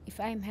everyone. If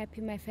I'm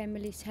happy, my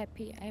family is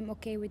happy, I'm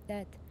okay with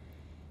that.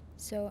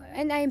 So,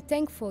 and I'm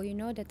thankful, you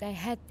know, that I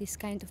had this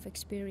kind of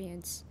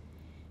experience.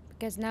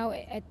 Because now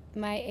at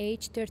my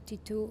age,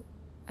 32,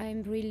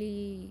 I'm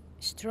really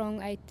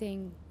strong, I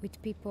think,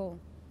 with people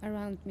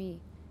around me.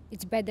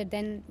 It's better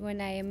than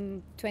when I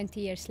am 20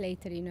 years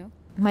later, you know.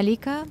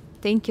 Malika,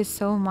 thank you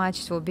so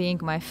much for being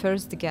my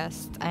first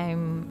guest. I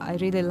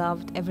really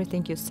loved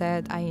everything you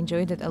said. I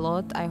enjoyed it a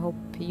lot. I hope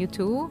you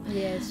too.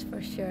 Yes,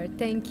 for sure.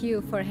 Thank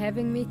you for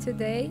having me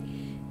today.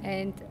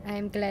 And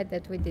I'm glad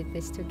that we did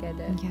this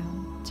together. Yeah,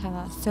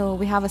 inshallah. So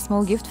we have a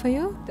small gift for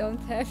you. Don't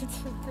have to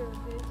do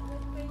this,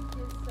 but thank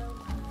you so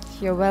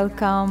much. You're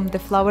welcome. The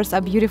flowers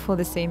are beautiful,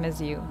 the same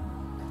as you.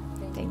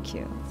 Thank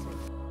you.